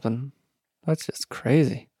 400 something. That's just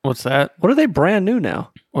crazy. What's that? What are they brand new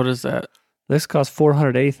now? What is that? This cost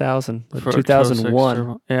 $480,000. For a 2001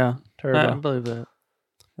 turbo. Yeah. turbo. I believe that.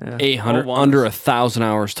 Yeah. 800, under 1,000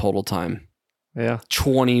 hours total time. Yeah.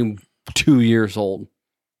 22 years old.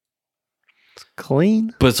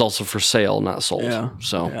 Clean. But it's also for sale, not sold. Yeah.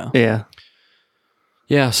 So, Yeah.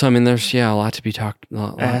 so I mean, there's, a lot to be talked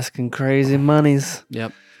about. Asking crazy monies.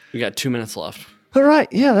 Yep. We got 2 minutes left. All right.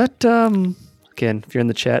 Yeah, that, again, if you're in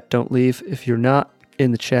the chat, don't leave. If you're not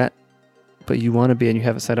in the chat, but you want to be and you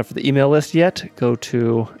haven't signed up for the email list yet, go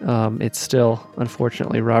to, it's still,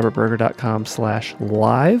 unfortunately,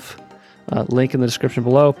 robertberger.com/live. Link in the description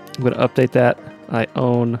below. I'm going to update that. I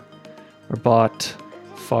own or bought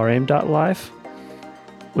faraim.live,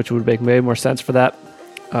 which would make way more sense for that.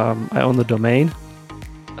 I own the domain,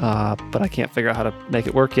 but I can't figure out how to make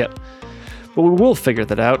it work yet. But we will figure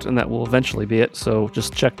that out, and that will eventually be it. So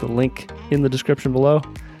just check the link in the description below.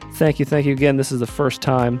 Thank you again. This is the first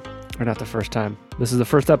time, or not the first time. This is the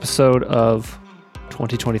first episode of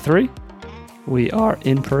 2023. We are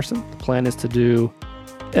in person. The plan is to do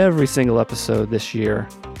every single episode this year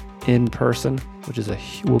in person, which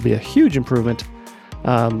will be a huge improvement.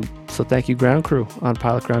 So thank you, Ground Crew on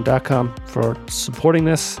pilotground.com for supporting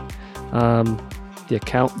this. The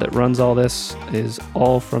account that runs all this is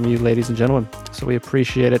all from you, ladies and gentlemen. So we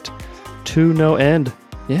appreciate it to no end.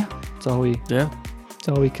 Yeah, that's all we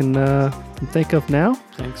can think of now.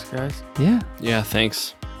 Thanks, guys. Yeah,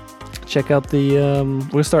 thanks. Check out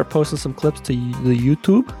we'll start posting some clips to the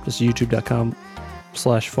YouTube, just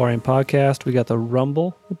youtube.com/FarAim podcast. We got the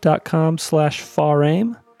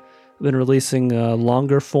rumble.com/FarAim. I've been releasing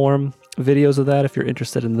longer form videos of that if you're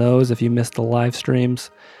interested in those, if you missed the live streams,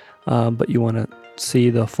 but you want to see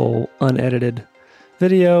the full unedited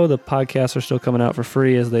video. The podcasts are still coming out for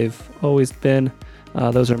free as they've always been.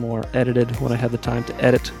 Those are more edited when I have the time to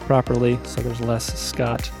edit properly, so there's less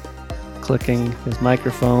Scott clicking his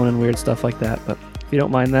microphone and weird stuff like that. But if you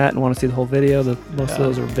don't mind that and want to see the whole video, most of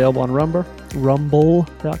those are available on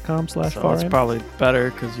rumble.com/FarAim. So it's probably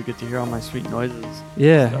better because you get to hear all my sweet noises.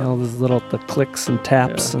 Yeah, all those the clicks and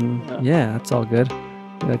taps that's all good.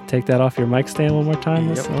 Take that off your mic stand one more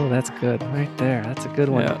time. Yep. Oh, that's good. Right there. That's a good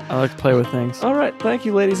one. Yeah, I like to play with things. All right. Thank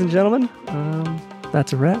you, ladies and gentlemen.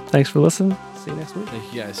 That's a wrap. Thanks for listening. See you next week.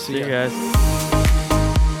 Thank you guys. See you guys.